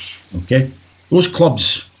 Montrose, okay? Those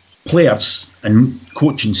clubs, players and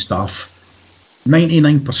coaching staff,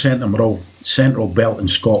 99% of them are all Central Belt in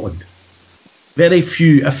Scotland. Very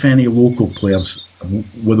few, if any, local players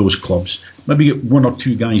with those clubs. Maybe 1 or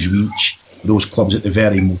 2 guys with each of those clubs at the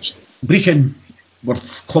very most. Brechin were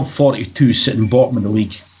Club 42, sitting bottom of the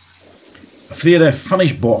league. If they'd have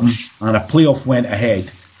finished bottom and a playoff went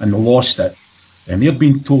ahead and they lost it, and they're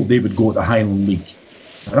being told they would go to the Highland League,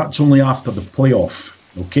 And that's only after the playoff.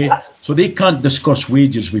 Okay, so they can't discuss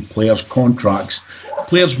wages with players, contracts.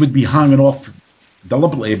 Players would be hanging off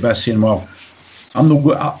deliberately by saying, "Well,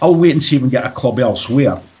 I'll wait and see if I can get a club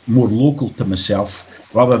elsewhere, more local to myself,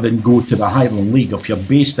 rather than go to the Highland League." If you're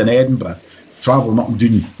based in Edinburgh, travelling up and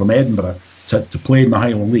down from Edinburgh to play in the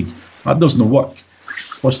Highland League, that doesn't work.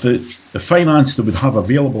 Plus, the finance they would have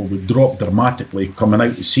available would drop dramatically coming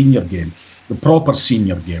out the senior game, the proper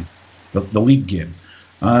senior game, the league game.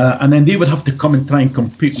 And then they would have to come and try and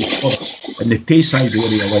compete with clubs in the Tayside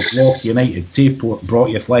area like Loch United, Tayport,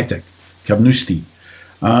 Broughty Athletic, Carnoustie.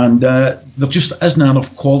 And there just isn't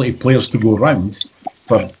enough quality players to go around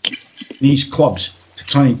for these clubs to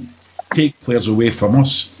try and take players away from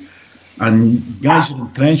us. And guys are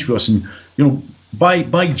entrenched with us. And, you know,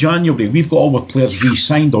 by January, we've got all the players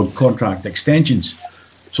re-signed on contract extensions.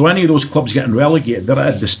 So any of those clubs getting relegated, they're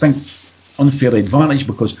at a distinct unfair advantage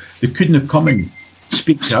because they couldn't have come and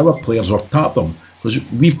speak to our players or tap them because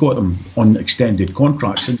we've got them on extended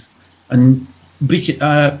contracts. And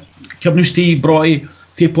Carnoustie, Broughty,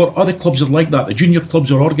 Tayport, other clubs are like that. The junior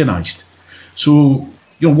clubs are organised. So,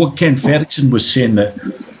 you know, what Ken Ferguson was saying that,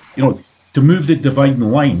 you know, to move the dividing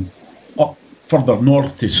line up further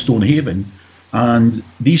north to Stonehaven, and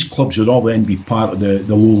these clubs would all then be part of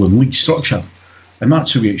the Lowland League structure, and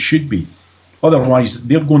that's the way it should be. Otherwise,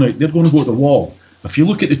 they're going to go to the wall. If you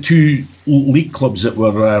look at the two league clubs that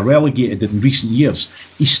were relegated in recent years,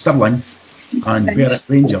 East Stirling and Berwick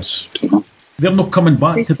Rangers, they're not coming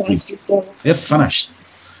back to the league. They're finished.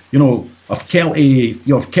 You know, if Kelty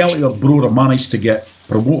or Brora managed to get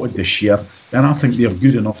promoted this year, then I think they're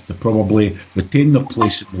good enough to probably retain their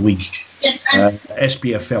place in the league,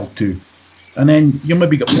 SPFL 2. And then you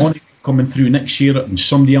maybe get Monaco coming through next year and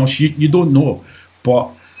somebody else. You don't know,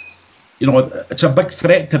 but you know it's a big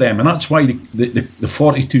threat to them, and that's why the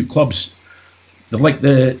 42 clubs, they're like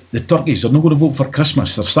the turkeys. They're not going to vote for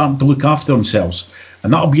Christmas. They're starting to look after themselves,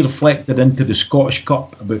 and that'll be reflected into the Scottish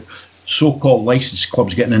Cup about so-called licensed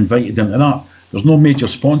clubs getting invited into that. There's no major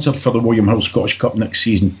sponsor for the William Hill Scottish Cup next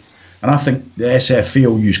season, and I think the SFA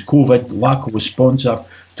will use COVID, lack of a sponsor,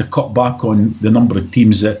 to cut back on the number of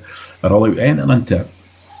teams that are allowed to enter into it.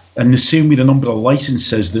 And the same with the number of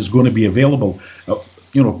licences that's going to be available.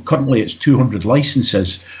 You know, currently it's 200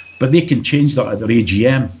 licences, but they can change that at their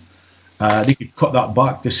AGM. They could cut that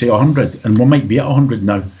back to say 100, and we might be at 100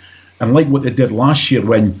 now. And like what they did last year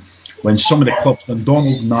when some of the clubs,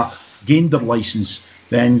 Dundonald and that, gained their licence,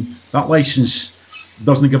 then that licence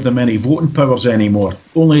doesn't give them any voting powers anymore.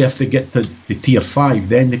 Only if they get to the Tier 5,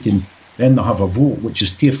 then they'll have a vote, which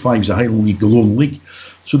is Tier 5 is the Highland League, the Lone League.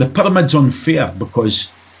 So the pyramid's unfair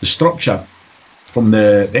because the structure from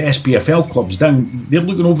the SPFL clubs down, they're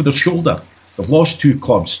looking over their shoulder. They've lost 2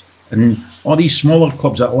 clubs. And all these smaller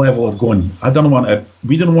clubs at level are going,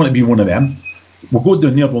 we don't want to be one of them. We'll go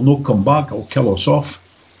down there, we'll not come back, it'll kill us off.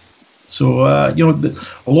 So, you know,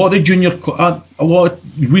 a lot of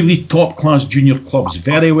really top-class junior clubs,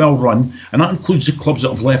 very well run, and that includes the clubs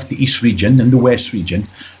that have left the East region and the West region.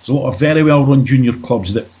 There's a lot of very well-run junior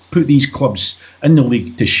clubs that put these clubs in the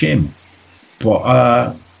league to shame.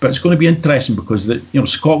 But it's going to be interesting because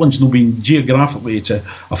Scotland's not been geographically, it's a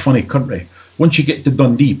funny country. Once you get to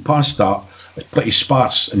Dundee, past that, it's pretty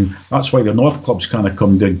sparse, and that's why the North clubs kind of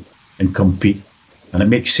come down and compete, and it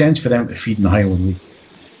makes sense for them to feed in the Highland League.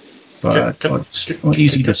 But it's an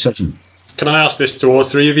easy decision. Can I ask this to all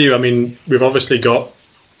three of you? I mean, we've obviously got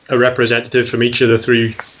a representative from each of the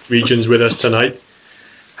 3 regions with us tonight.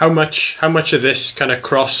 How much of this kind of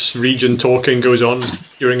cross-region talking goes on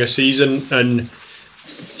during a season, and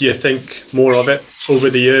do you think more of it over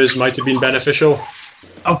the years might have been beneficial?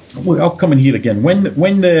 I'll come in here again.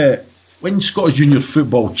 When Scottish junior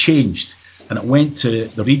football changed and it went to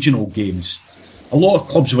the regional games, a lot of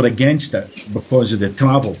clubs were against it because of the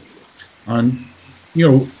travel. And, you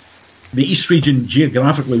know, the East region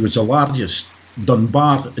geographically was the largest,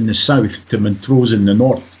 Dunbar in the south to Montrose in the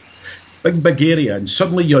north. Big area, and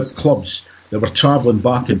suddenly you had clubs that were travelling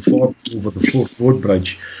back and forth over the Forth Road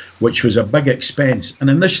Bridge, which was a big expense. And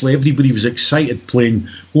initially everybody was excited going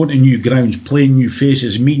to new grounds, playing new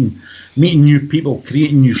faces, meeting new people,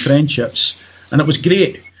 creating new friendships, and it was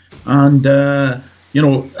great. And the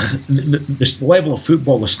level of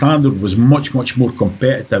football, the standard was much more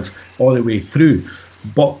competitive all the way through.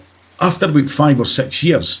 But after about 5 or 6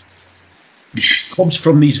 years, clubs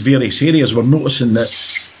from these various areas were noticing that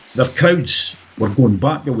their crowds were going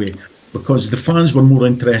back away because the fans were more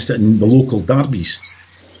interested in the local derbies,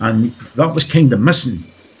 and that was kind of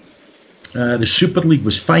missing. The Super League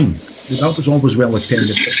was fine, that was always well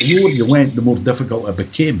attended, but the lower you went, the more difficult it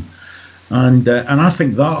became. And I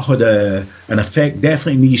think that had an effect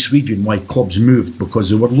definitely in the East region why clubs moved, because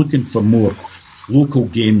they were looking for more local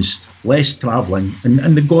games, less travelling,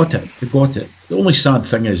 and they got it. The only sad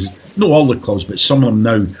thing is, not all the clubs, but some of them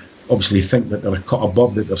now obviously think that they're a cut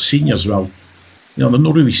above, that they're seniors. Well, they're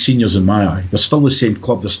not really seniors in my eye. They're still the same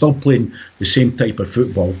club. They're still playing the same type of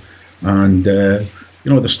football, and they're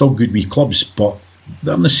still good wee clubs, but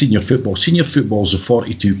they're in the senior football. Senior football is the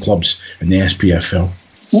 42 clubs in the SPFL.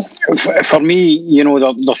 For me,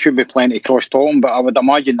 there should be plenty cross-talking, but I would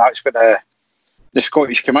imagine that's what the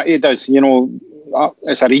Scottish committee does.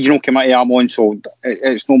 It's a regional committee I'm on, so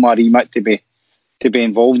it's not my remit to be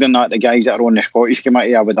involved in that. The guys that are on the Scottish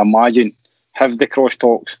committee, I would imagine, have the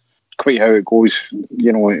cross-talks. Quite how it goes,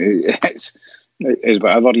 it's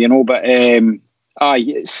whatever, but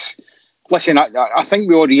listen, I think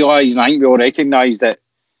we all realise, and I think we all recognise that,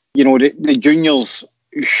 the juniors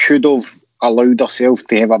should have allowed themselves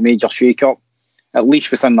to have a major shake-up, at least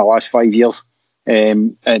within the last 5 years,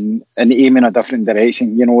 and aim in a different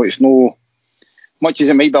direction. It's no, much as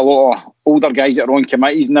it might be a lot of older guys that are on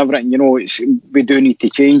committees and everything, we do need to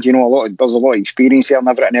change. There's a lot of experience here and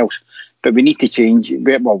everything else, but we need to change.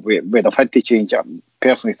 We'd have had to change. I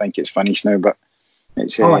personally think it's finished now, but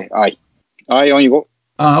it's aye, on you go.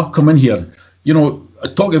 I'll come in here.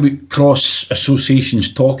 Talking about cross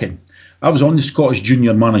associations talking, I was on the Scottish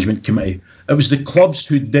Junior Management Committee. It was the clubs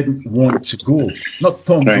who didn't want to go, not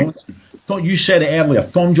Tom Johnson. You said it earlier,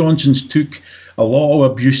 Tom Johnson's took a lot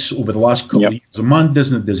of abuse over the last couple of years. The man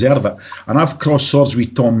doesn't deserve it. And I've crossed swords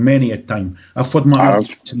with Tom many a time. I've had my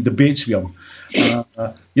arguments and debates with him.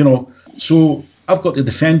 So I've got to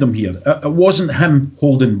defend him here. It wasn't him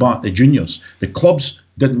holding back the juniors. The clubs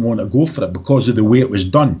didn't want to go for it because of the way it was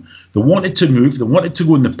done. They wanted to move, they wanted to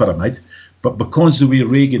go in the pyramid, but because of the way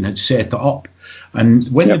Reagan had set it up, and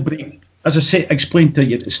when the break, as I explained to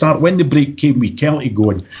you at the start, when the break came with Kelty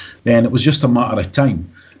going, then it was just a matter of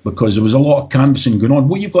time, because there was a lot of canvassing going on.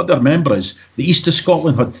 What you've got to remember is the East of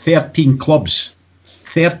Scotland had 13 clubs.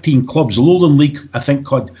 13 clubs. The Lowland League, I think,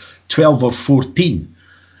 had 12 or 14.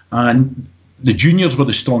 And the juniors were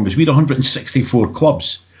the strongest. We had 164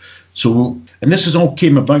 clubs. So, and this has all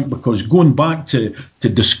came about because going back to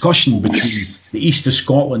discussion between the East of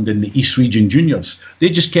Scotland and the East Region juniors, they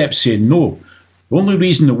just kept saying no. The only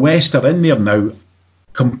reason the West are in there now,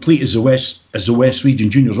 complete as the West Region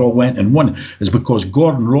juniors all went and won, is because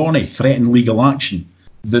Gordon Ronnie threatened legal action.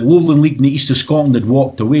 The Lowland League and the East of Scotland had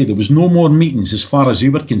walked away. There was no more meetings as far as they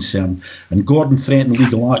were concerned, and Gordon threatened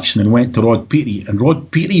legal action and went to Rod Peary, and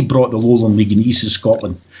Rod Peary brought the Lowland League and the East of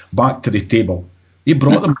Scotland back to the table. They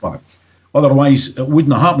brought them back. Otherwise, it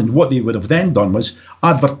wouldn't have happened. What they would have then done was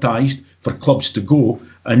advertised for clubs to go,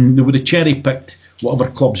 and they would have cherry-picked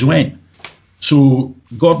whatever clubs went. So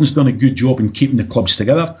Gordon's done a good job in keeping the clubs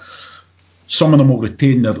together. Some of them will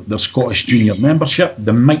retain their Scottish junior membership.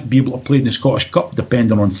 They might be able to play in the Scottish Cup,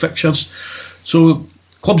 depending on fixtures. So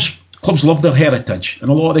clubs love their heritage,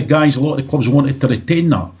 and a lot of the clubs wanted to retain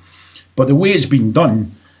that. But the way it's been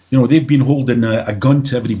done, they've been holding a gun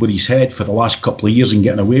to everybody's head for the last couple of years and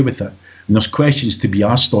getting away with it. And there's questions to be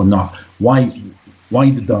asked on that. Why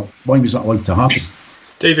was that allowed to happen?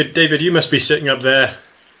 David, you must be sitting up there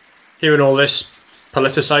hearing all this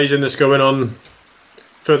politicising that's going on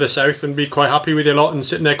further south and be quite happy with your lot and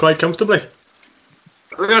sitting there quite comfortably.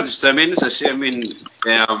 Well, as I say,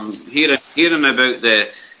 hearing about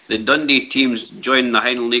the Dundee teams joining the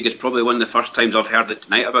Highland League is probably one of the first times I've heard it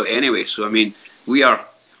tonight about anyway. So we are.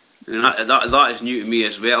 That is new to me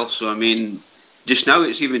as well. So just now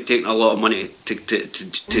it's even taking a lot of money to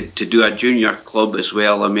do a junior club as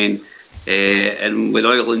well. And with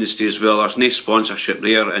oil industry as well, there's no sponsorship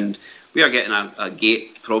there, and we are getting a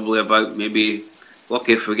gate probably about maybe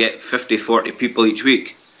lucky if we get 50-40 people each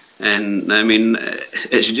week, and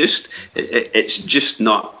it's just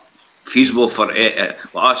not feasible for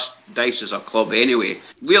us Dice as a club anyway.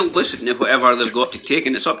 We'll listen to whatever they've got to take,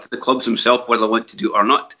 and it's up to the clubs themselves whether they want to do it or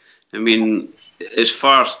not. As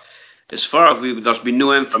far as there's been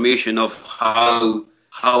no information of how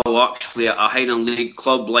actually a Highland League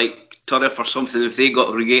club like Turriff or something, if they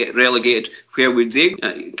got relegated, where would they?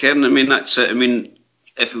 Karen, that's it.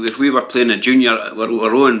 If we were playing a junior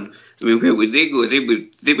our own, where would they go? They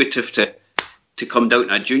would have to come down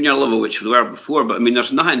to a junior level, which we were before. But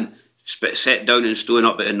there's nothing set down in stone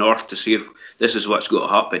up at the north to see if this is what's going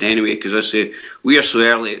to happen anyway. Because I say we're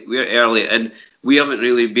early, and we haven't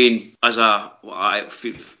really been I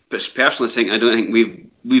personally think I don't think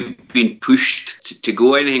we've been pushed to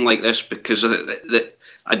go anything like this, because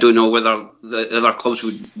I don't know whether the other clubs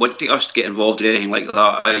would want us to get involved in anything like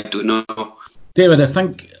that. I don't know. David, I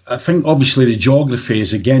think obviously the geography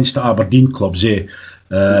is against the Aberdeen clubs, eh?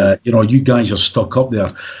 You guys are stuck up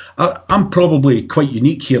there. I'm probably quite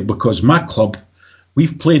unique here because my club,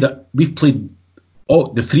 we've played all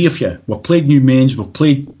the three of you. We've played New Mains, we've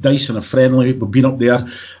played Dyson a friendly, we've been up there,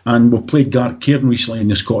 and we've played Gartcairn recently in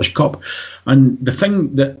the Scottish Cup. And the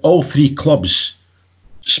thing that all three clubs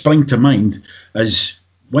spring to mind is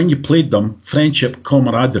when you played them, friendship,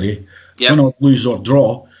 camaraderie, win or lose or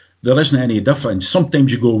draw, there isn't any difference.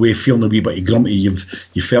 Sometimes you go away feeling a wee bit grumpy,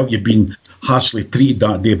 you felt you've been harshly treated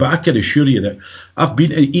that day, but I can assure you that I've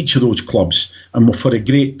been at each of those clubs and we've had a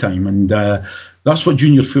great time, and that's what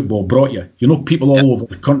junior football brought you. People all over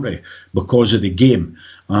the country because of the game,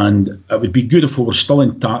 and it would be good if we were still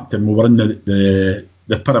intact and we were in the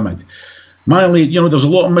pyramid. There's a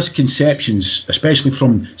lot of misconceptions, especially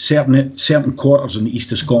from certain quarters in the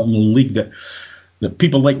East of Scotland League, that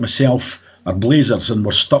people like myself are Blazers and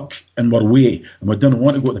we're stuck in our way and we don't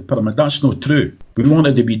want to go to the pyramid. That's not true. We want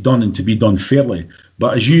it to be done and to be done fairly.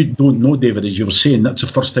 But as you don't know, David, as you were saying, that's the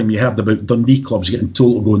first time you heard about Dundee clubs getting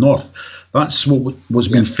told to go north. That's what was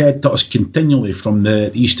being fed to us continually from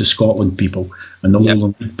the East of Scotland people and the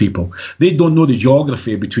Lowland League people. They don't know the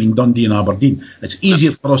geography between Dundee and Aberdeen. It's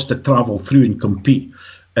easier for us to travel through and compete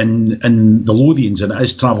in the Lothians than it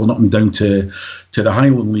is travelling up and down to the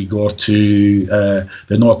Highland League or to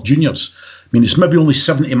the North Juniors. I mean, it's maybe only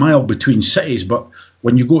 70 mile between cities, but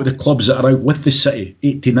when you go to the clubs that are out with the city,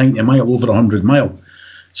 80, 90 mile, over 100 mile.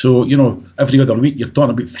 So, every other week you're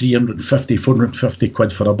talking about 350, 450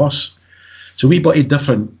 quid for a bus. So we bit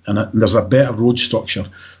different, and there's a better road structure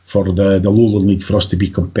for the Lowland League for us to be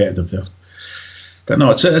competitive there. But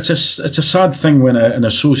no, it's a sad thing when an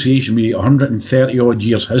association with 130 odd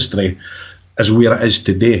years history is where it is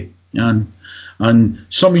today. And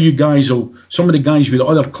some of the guys with the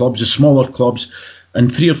other clubs, the smaller clubs, in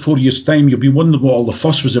 3 or 4 years' time, you'll be wondering what all the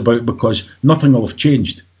fuss was about because nothing will have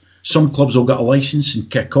changed. Some clubs will get a licence and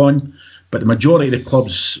kick on, but the majority of the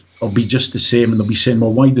clubs will be just the same, and they'll be saying,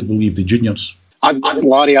 well, why did we leave the juniors?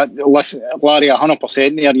 Larry,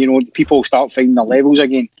 100% there. People start finding their levels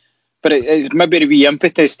again. But it's maybe the wee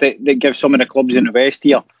impetus that gives some of the clubs in the West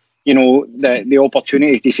here, the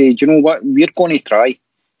opportunity to say, do you know what, we're going to try.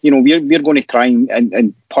 We're going to try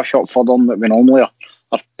and push up further than we normally are,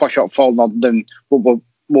 or push up further than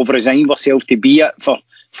we've resigned ourselves to be at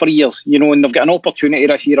for years. And they've got an opportunity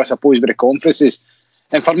this year, I suppose, with the conferences.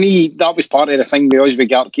 And for me, that was part of the thing with us with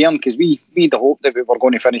Gartcairn, because we had the hope that we were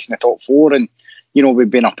going to finish in the top 4 and, we'd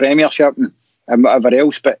be in a Premiership and whatever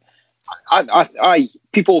else. But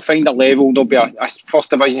people find a level. There'll be a first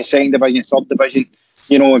division, second division, third division,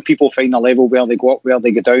 and people find a level where they go up, where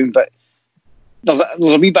they go down. But there's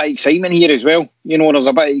a wee bit of excitement here as well. There's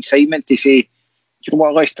a bit of excitement to say, you know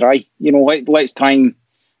what, let's try. Let's try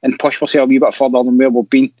and push ourselves a wee bit further than where we've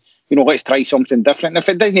been. Let's try something different. And if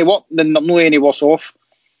it doesn't work, then they're not any worse off.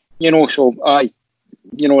 So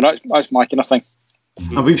that's my kind of thing.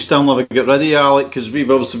 And we've still never got rid of you, Alec, because we've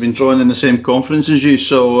obviously been drawn in the same conference as you,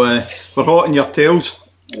 so we're hot in your tails.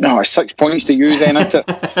 No, it's 6 points to use then, isn't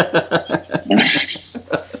it?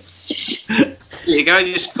 You can I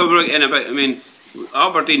just cover again about,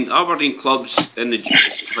 Aberdeen clubs in the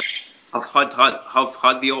have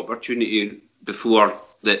had the opportunity before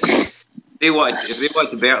that if they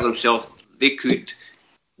wanted to better themselves, they could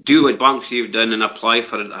do what Banksy have done and apply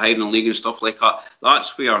for the Highland League and stuff like that.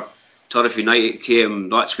 That's where Turriff United came,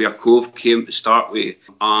 that's where Cove came to start with,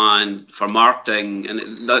 and for Martin,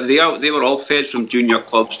 and they were all fed from junior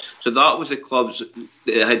clubs, so that was the clubs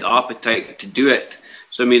that had appetite to do it.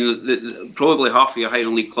 So probably half of your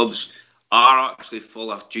Highland League clubs are actually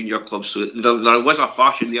full of junior clubs, so there was a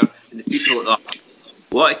passion there, and the people that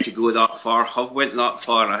wanted to go that far have went that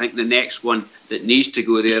far. I think the next one that needs to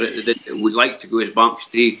go there, that would like to go, is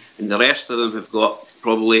Banksy, and the rest of them have got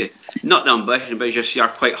probably not the ambition, but just are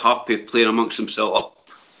quite happy playing amongst themselves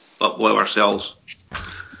up with ourselves.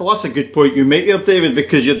 Well, that's a good point you make there, David,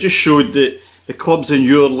 because you just showed that the clubs in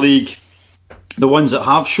your league, the ones that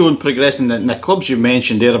have shown progression, and the clubs you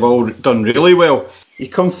mentioned there have all done really well. You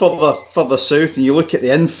come further south and you look at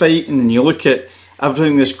the infighting and you look at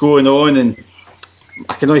everything that's going on, and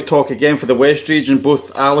I can only talk again for the West region.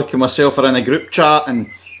 Both Alec and myself are in a group chat, and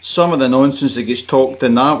some of the nonsense that gets talked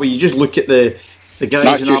in that, where you just look at the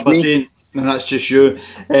guys in Aberdeen, and that's just you.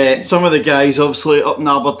 Some of the guys obviously up in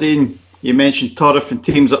Aberdeen, you mentioned Turriff and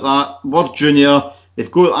teams like that, were junior, they've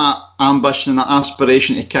got that ambition and that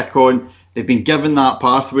aspiration to kick on, they've been given that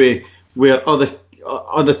pathway where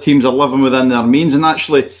other teams are living within their means, and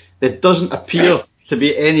actually it doesn't appear to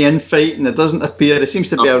be any infighting, it seems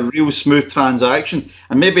to be a real smooth transaction,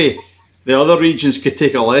 and maybe the other regions could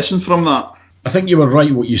take a lesson from that. I think you were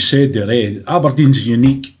right what you said there. Aberdeen's a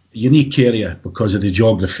unique area because of the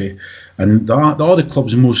geography, and all the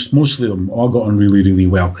clubs, mostly of them, all got on really, really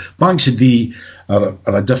well. Banks of Dee are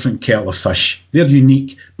a different kettle of fish. They're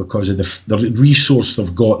unique because of the resource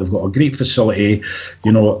they've got. They've got a great facility,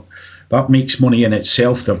 that makes money in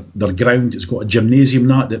itself. Their ground, it's got a gymnasium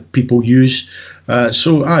that people use.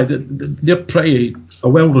 They're pretty a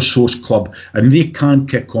well-resourced club, and they can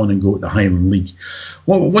kick on and go to the Highland League.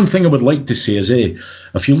 Well, one thing I would like to say is,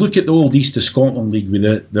 if you look at the old East of Scotland League with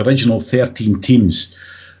the original 13 teams,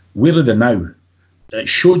 where are they now? It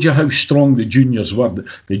showed you how strong the juniors were.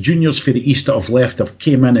 The juniors for the East that have left have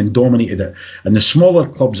came in and dominated it, and the smaller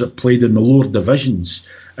clubs that played in the lower divisions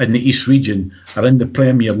in the East region are in the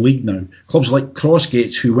Premier League now. Clubs like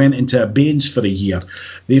Crossgates, who went into abeyance for a year,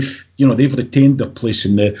 they've retained their place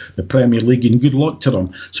in the Premier League, and good luck to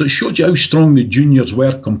them. So it showed you how strong the juniors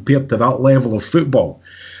were compared to that level of football.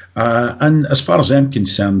 And as far as I'm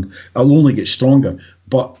concerned, it'll only get stronger.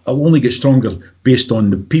 But it'll only get stronger based on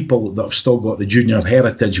the people that have still got the junior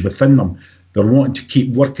heritage within them. They're wanting to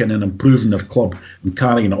keep working and improving their club and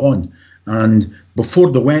carrying it on. And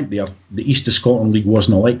before they went there, the East of Scotland League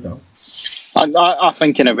wasn't like that. I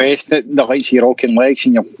think in the West, the likes of your Auchin Legs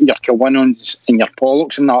and your Kilwinnons and your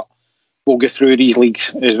Pollocks and that will go through these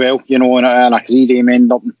leagues as well, and I see them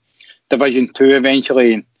end up in Division 2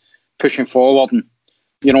 eventually and pushing forward. And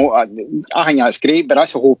I think that's great, but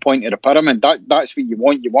that's the whole point of the pyramid. That's what you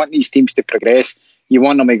want. You want these teams to progress. You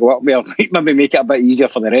want them to go up well, maybe make it a bit easier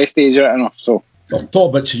for the rest of you, enough. So. Well,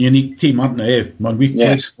 Talbot's a unique team, aren't they? Man, we've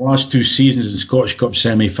played the last 2 seasons in Scottish Cup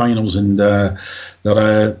semi-finals, and they're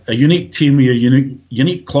a unique team with a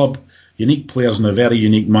unique club, unique players, and a very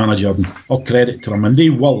unique manager. And all credit to them, and they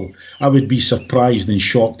will. I would be surprised and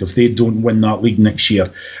shocked if they don't win that league next year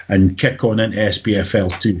and kick on into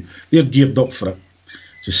SPFL 2. They're geared up for it.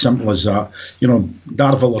 It's as simple as that.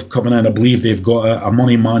 Darville are coming in. I believe they've got a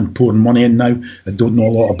money man pouring money in now. I don't know a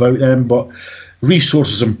lot about them, but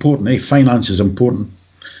resource is important. Finance is important.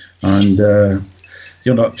 And,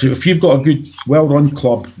 if you've got a good, well-run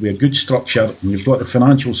club with a good structure and you've got the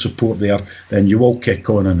financial support there, then you will kick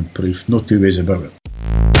on and improve. No two ways about it.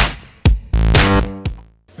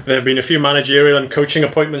 There have been a few managerial and coaching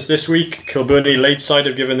appointments this week. Kilburney Ladeside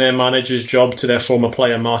have given their manager's job to their former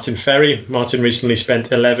player Martin Ferry. Martin recently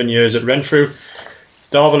spent 11 years at Renfrew.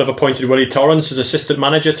 Darvel have appointed Willie Torrance as assistant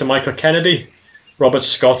manager to Michael Kennedy. Robert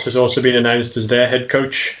Scott has also been announced as their head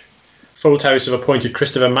coach. Fieldhouse have appointed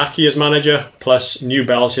Christopher Mackey as manager, plus new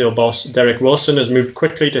Bellshill boss Derek Wilson has moved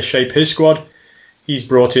quickly to shape his squad. He's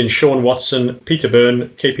brought in Sean Watson, Peter Byrne,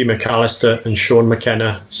 KP McAllister and Sean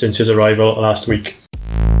McKenna since his arrival last week.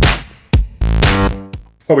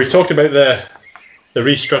 Well, we've talked about the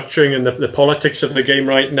restructuring and the politics of the game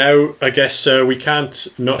right now. I guess we can't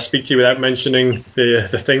not speak to you without mentioning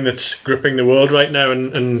the thing that's gripping the world right now,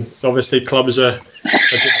 and obviously clubs are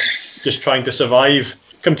just trying to survive.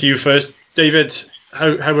 Come to you first, David.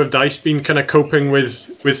 How have Dice been kind of coping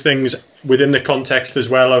with things within the context as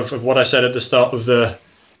well of what I said at the start of the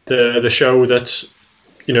show, that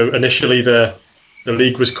initially the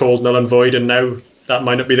league was called null and void, and now that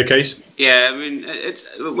might not be the case? Yeah, I mean,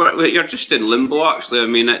 you're just in limbo, actually. I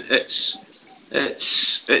mean, it's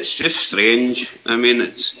just strange. I mean,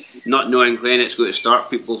 it's not knowing when it's going to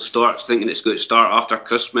start. People start thinking it's going to start after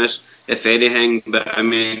Christmas, if anything. But I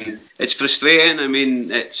mean, it's frustrating. I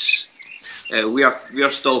mean, we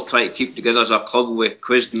are still trying to keep together as a club with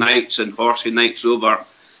quiz nights and horsey nights over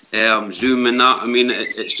Zoom and that. I mean,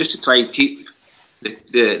 it's just to try and keep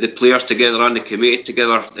the players together and the committee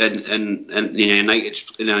together in a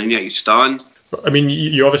united stand. I mean,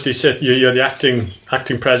 you obviously sit. You're the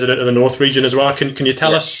acting president of the North Region as well. Can you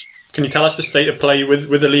tell us? Can you tell us the state of play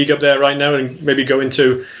with the league up there right now, and maybe go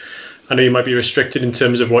into? I know you might be restricted in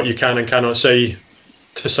terms of what you can and cannot say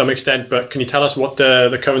to some extent, but can you tell us what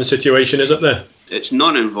the current situation is up there? It's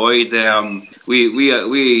null and void.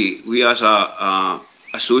 We as a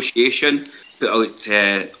association put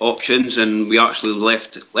out options, and we actually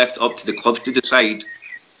left up to the clubs to decide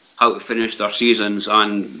how to finish their seasons,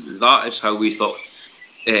 and that is how we thought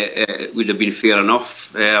it would have been fair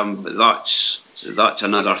enough. But that's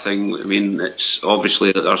another thing. I mean, it's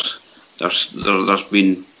obviously that there's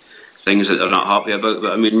been things that they're not happy about,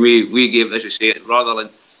 but I mean, we gave, as you say, rather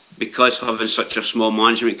than, because having such a small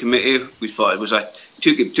management committee, we thought it was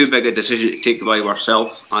too big a decision to take by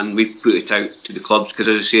ourselves, and we put it out to the clubs, because,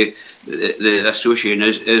 as I say, the association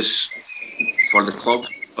is for the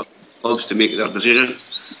clubs to make their decision,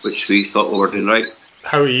 which we thought we were doing right.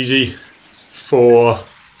 How easy for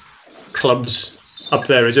clubs up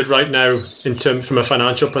there is it right now, from a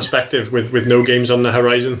financial perspective, with no games on the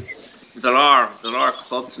horizon? there are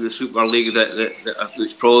clubs in the Super League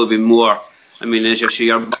that's probably been more. I mean, as you say,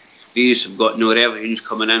 your these have got no revenues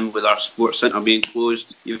coming in with our sports centre being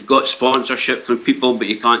closed. You've got sponsorship from people, but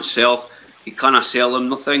you can't sell. You cannot sell them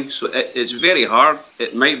nothing. So it's very hard.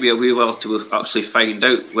 It might be a wee while to actually find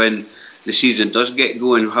out when the season does get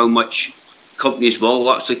going how much companies will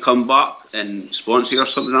actually come back and sponsor or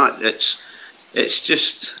something like that. It's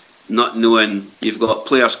just not knowing. You've got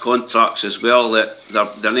players' contracts as well that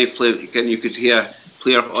they're not playing. You could hear a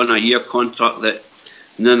player on a year contract that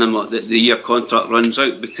none of them, the year contract runs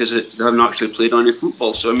out because they haven't actually played any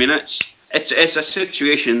football. So I mean, it's a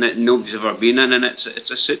situation that nobody's ever been in, and it's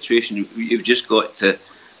a situation you've just got to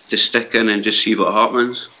stick in and just see what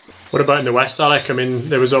happens. What about in the West, Alec? I mean,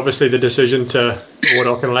 there was obviously the decision to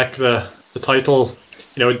elect the title.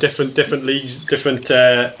 You know, different leagues, different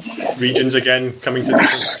regions again coming to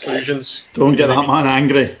different conclusions. Don't get that man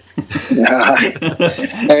angry.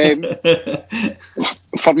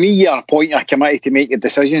 For me, you're appointing a committee to make the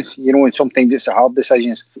decisions, you know, and sometimes it's the hard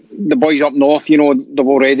decisions. The boys up north, you know, they've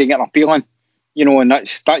already got an appeal in, you know, and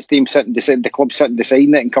that's them sitting, the club sitting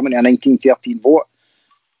deciding it and coming to a 1913 vote.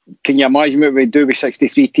 Can you imagine what we do with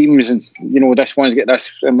 63 teams and, you know, this one's got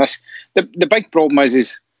this and this? The big problem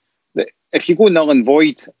is that if you go null and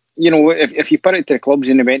void, you know, if you put it to the clubs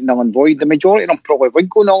and they went null and void, the majority of them probably would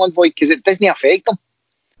go null and void because it doesn't affect them.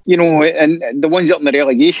 You know, and the ones up in the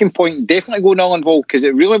relegation point definitely go null and void because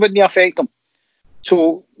it really wouldn't affect them.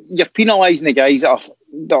 So you're penalising the guys that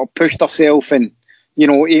have pushed themselves and, you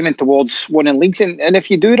know, aiming towards winning leagues. And if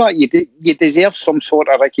you do that, you deserve some sort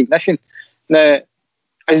of recognition. Now,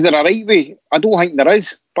 is there a right way? I don't think there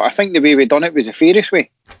is, but I think the way we done it was the fairest way.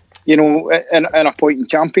 You know, in appointing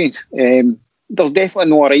champions. There's definitely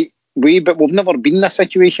no right way, but we've never been in a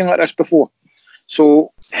situation like this before.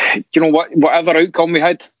 So, you know, whatever outcome we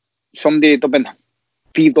had, somebody would have been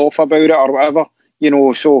peeved off about it or whatever, you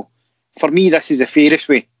know. So, for me, this is the fairest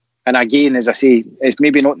way. And again, as I say, it's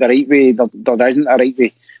maybe not the right way, there isn't a right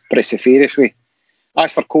way, but it's the fairest way.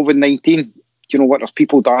 As for COVID-19, you know what, there's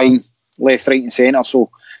people dying left, right and centre,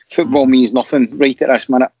 so football means nothing right at this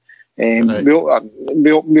minute. Right.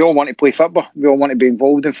 We all want to play football, we all want to be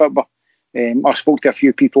involved in football. I spoke to a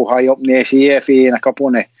few people high up in the SAFA and a couple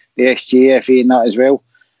in the SJFA and that as well.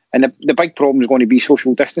 And the big problem is going to be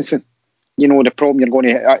social distancing. You know, the problem you're going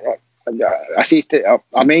to...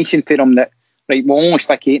 I mentioned to them that, right, we'll only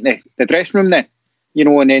stick 8 in the dressing room then, you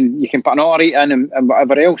know, and then you can put another 8 in and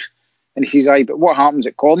whatever else. And he says, aye, but what happens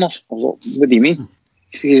at corners? I was like, what do you mean?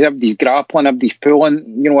 He says, everybody's grappling, everybody's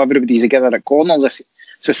pulling, you know, everybody's together at corners.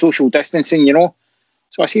 It's a social distancing, you know.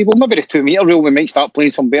 So I say, well, maybe the 2 metre rule, we might start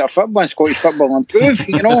playing some better football and Scottish football will improve,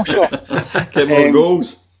 you know. So get more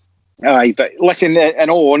goals. Aye, but listen, in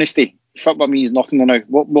all honesty, football means nothing now.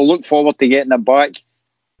 We'll look forward to getting it back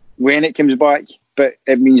when it comes back, but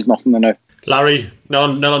it means nothing now. Larry,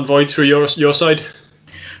 null and void through your side?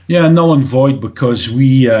 Yeah, null and void because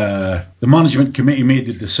we, the management committee made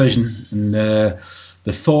the decision, and the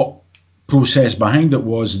thought process behind it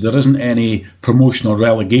was there isn't any promotion or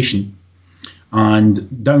relegation.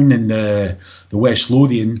 And down in the West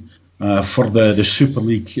Lothian, for the Super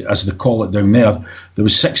League, as they call it down there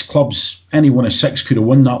was 6 clubs. Any one of 6 could have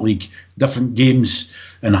won that league, different games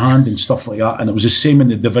in hand and stuff like that. And it was the same in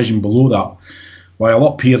the division below that. While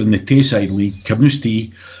up here in the Tayside League,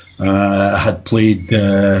 Carnoustie had played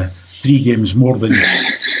 3 games more than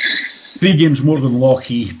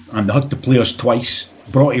Lochee, and they had to play us twice.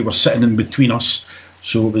 Broughty were sitting in between us,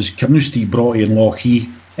 so it was Carnoustie, Broughty and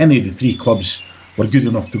Lochee. Any of the 3 clubs were good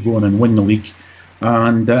enough to go in and win the league.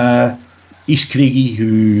 And East Craigie,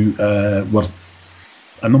 who were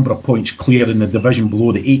a number of points clear in the division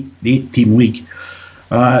below the 8-team league,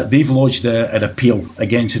 they've lodged an appeal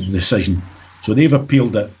against the decision. So they've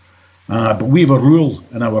appealed it. But we have a rule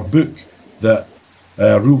in our book, that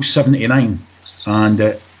Rule 79, and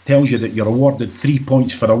it tells you that you're awarded 3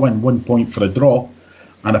 points for a win, 1 point for a draw,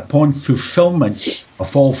 and upon fulfilment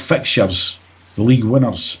of all fixtures, the league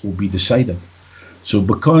winners will be decided. So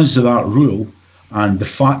because of that rule and the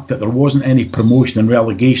fact that there wasn't any promotion and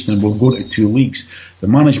relegation and we'll go to 2 leagues, the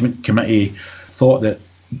management committee thought that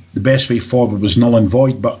the best way forward was null and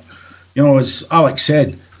void. But, you know, as Alex said,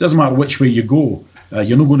 it doesn't matter which way you go,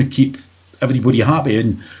 you're not going to keep everybody happy.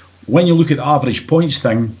 And when you look at the average points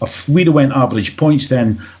thing, if we'd have went average points,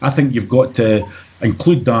 then I think you've got to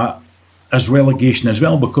include that as relegation as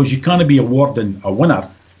well, because you can't be awarding a winner,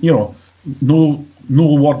 you know, no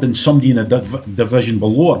awarding somebody in a division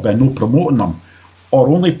below it by no promoting them, or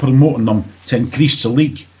only promoting them to increase the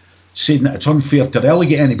league, saying that it's unfair to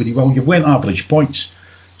relegate anybody. Well, you've went average points,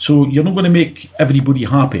 so you're not going to make everybody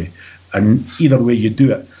happy, and either way you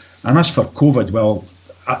do it. And as for COVID, well,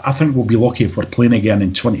 I think we'll be lucky if we're playing again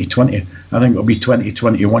in 2020. I think it'll be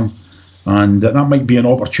 2021. And that might be an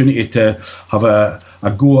opportunity to have a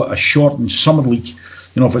go at a shortened summer league.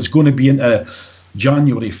 If it's going to be into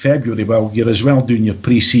January, February, well, you're as well doing your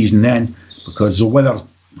pre-season then, because the weather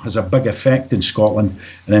has a big effect in Scotland.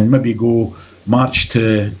 And then maybe go March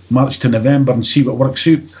to November and see what works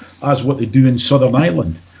out, as what they do in Southern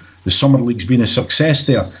Ireland. The summer league's been a success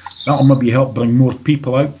there. That'll maybe help bring more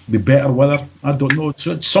people out, be better weather. I don't know.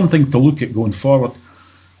 So it's something to look at going forward.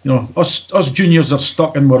 Us juniors are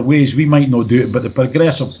stuck in our ways. We might not do it, but the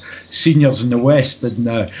progressive seniors in the West and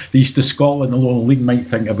the East of Scotland, the Lowland League, might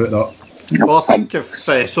think about that. Well, I think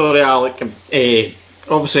sorry, Alec,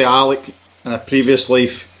 obviously Alec in a previous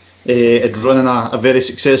life had running a very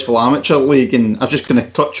successful amateur league, and I'm just going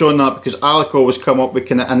to touch on that because Alec always come up with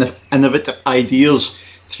kind of innovative ideas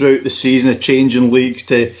throughout the season of changing leagues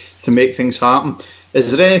to make things happen. Is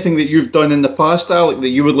there anything that you've done in the past, Alec, that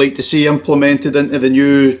you would like to see implemented into the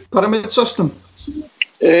new pyramid system?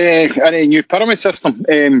 A new pyramid system,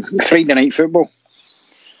 Friday night football.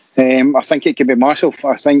 I think it could be massive.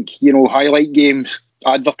 I think, highlight games,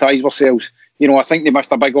 advertise ourselves. I think they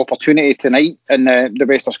missed a big opportunity tonight in the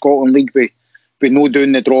West of Scotland League with no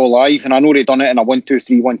doing the draw live. And I know they'd done it in a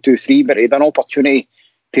 1-2-3, 1-2-3, but they had an opportunity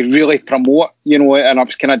to really promote, and I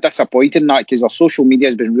was kind of disappointed in that because their social media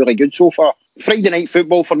has been really good so far. Friday night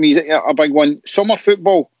football for me is a big one. Summer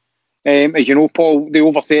football, as you know, Paul, the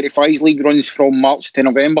over 35s league runs from March to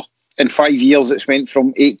November. In 5 years, it's went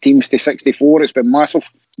from 8 teams to 64. It's been massive.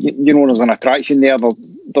 There's an attraction there.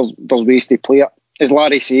 There's ways to play it. As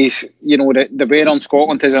Larry says, the weather in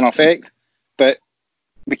Scotland is in effect, but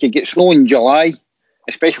we could get snow in July,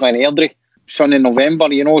 especially in Airdrie, sun in November,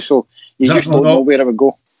 so you just don't know where it would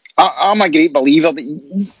go. I'm a great believer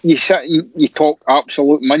that you sit and you talk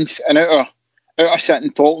absolute mince, and out of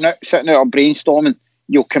sitting talking, sitting out of brainstorming,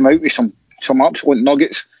 you'll come out with some absolute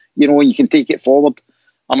nuggets, and you can take it forward.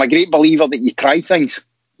 I'm a great believer that you try things,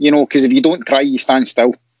 because if you don't try, you stand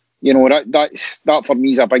still. That for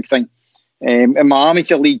me is a big thing. In my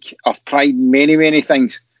amateur league, I've tried many, many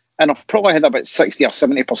things, and I've probably had about 60 or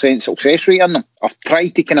 70% success rate in them. I've tried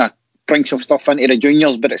to kind of bring some stuff into the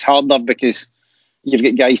juniors, but it's harder because you've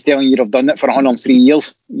got guys telling you they've done it for 103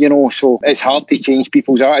 years, so it's hard to change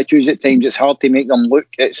people's attitudes at times. It's hard to make them look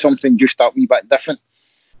at something just that wee bit different.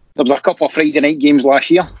 There was a couple of Friday night games last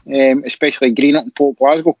year, especially Greenock and Port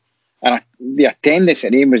Glasgow, and the attendance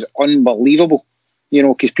at them was unbelievable,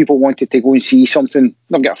 because people wanted to go and see something.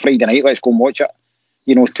 They've got a Friday night, let's go and watch it.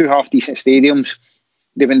 2 half-decent stadiums.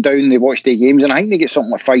 They went down, they watched the games, and I think they get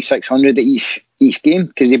something like 500-600 at each game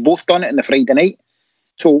because they both done it in the Friday night.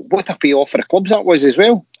 So what a payoff for the clubs that was as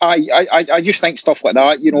well. I just think stuff like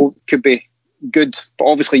that, could be good. But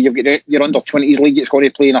obviously you've got your under-20s league, it's got to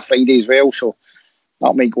play on a Friday as well, so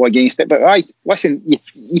that might go against it. But listen,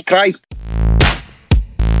 you try.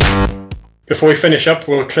 Before we finish up,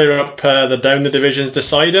 we'll clear up the down the divisions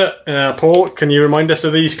decider. Paul, can you remind us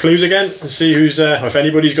of these clues again and see if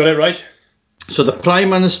anybody's got it right? So the Prime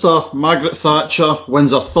Minister, Margaret Thatcher,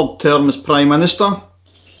 wins her third term as Prime Minister.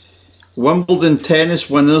 Wimbledon tennis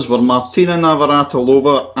winners were Martina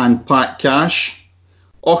Navratilova and Pat Cash.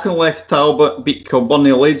 Auchinleck Talbot beat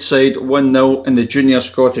Kilbirnie Ladeside 1-0 in the Junior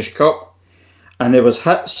Scottish Cup. And there was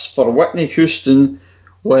hits for Whitney Houston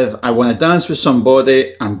with I Want to Dance with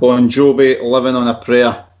Somebody and Bon Jovi, Living on a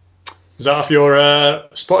Prayer. Is that off your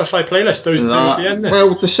Spotify playlist? Those two at the end there?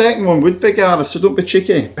 Well, the second one would be, Gareth, so don't be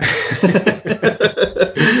cheeky.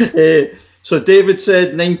 So David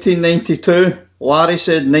said 1992, Larry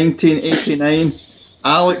said 1989,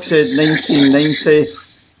 Alex said 1990,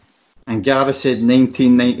 and Gareth said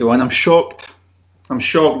 1991. I'm shocked.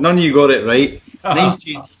 None of you got it right.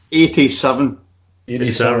 1987.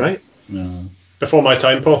 Is that right? No. Before my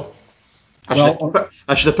time, Paul.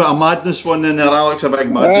 I should have put a madness one in there, Alex, a big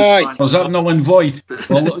madness fan. Was that null and void?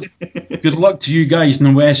 Well, good luck to you guys in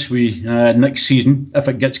the West next season, if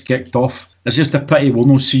it gets kicked off. It's just a pity we'll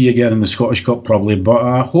not see you again in the Scottish Cup probably,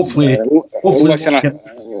 but hopefully it'll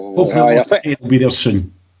be there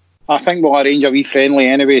soon. I think we'll arrange a wee friendly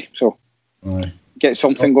anyway, so get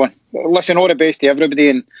something going. Listen, all the best to everybody,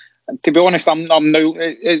 and to be honest, I'm now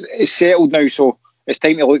it's settled now, so it's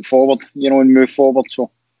time to look forward, and move forward. So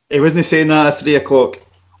he wasn't saying that at 3 o'clock.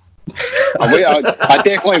 I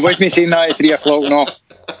definitely wasn't saying that at 3 o'clock. No.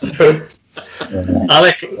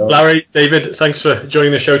 Alec, Larry, David, thanks for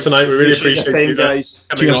joining the show tonight. We really appreciate your time, guys.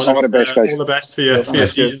 Cheers. All the best, guys. All the best for your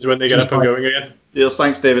seasons when they get up and going again. Cheers,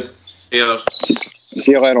 thanks, David. Cheers.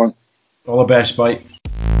 See you later on. All the best, bye.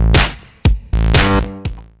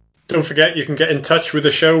 Don't forget, you can get in touch with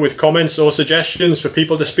the show with comments or suggestions for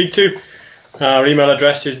people to speak to. Our email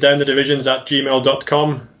address is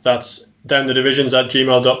downthedivisions@gmail.com. That's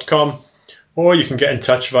downthedivisions@gmail.com. Or you can get in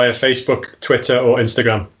touch via Facebook, Twitter, or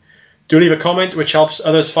Instagram. Do leave a comment, which helps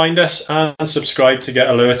others find us, and subscribe to get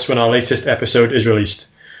alerts when our latest episode is released.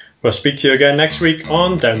 We'll speak to you again next week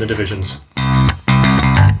on Down the Divisions.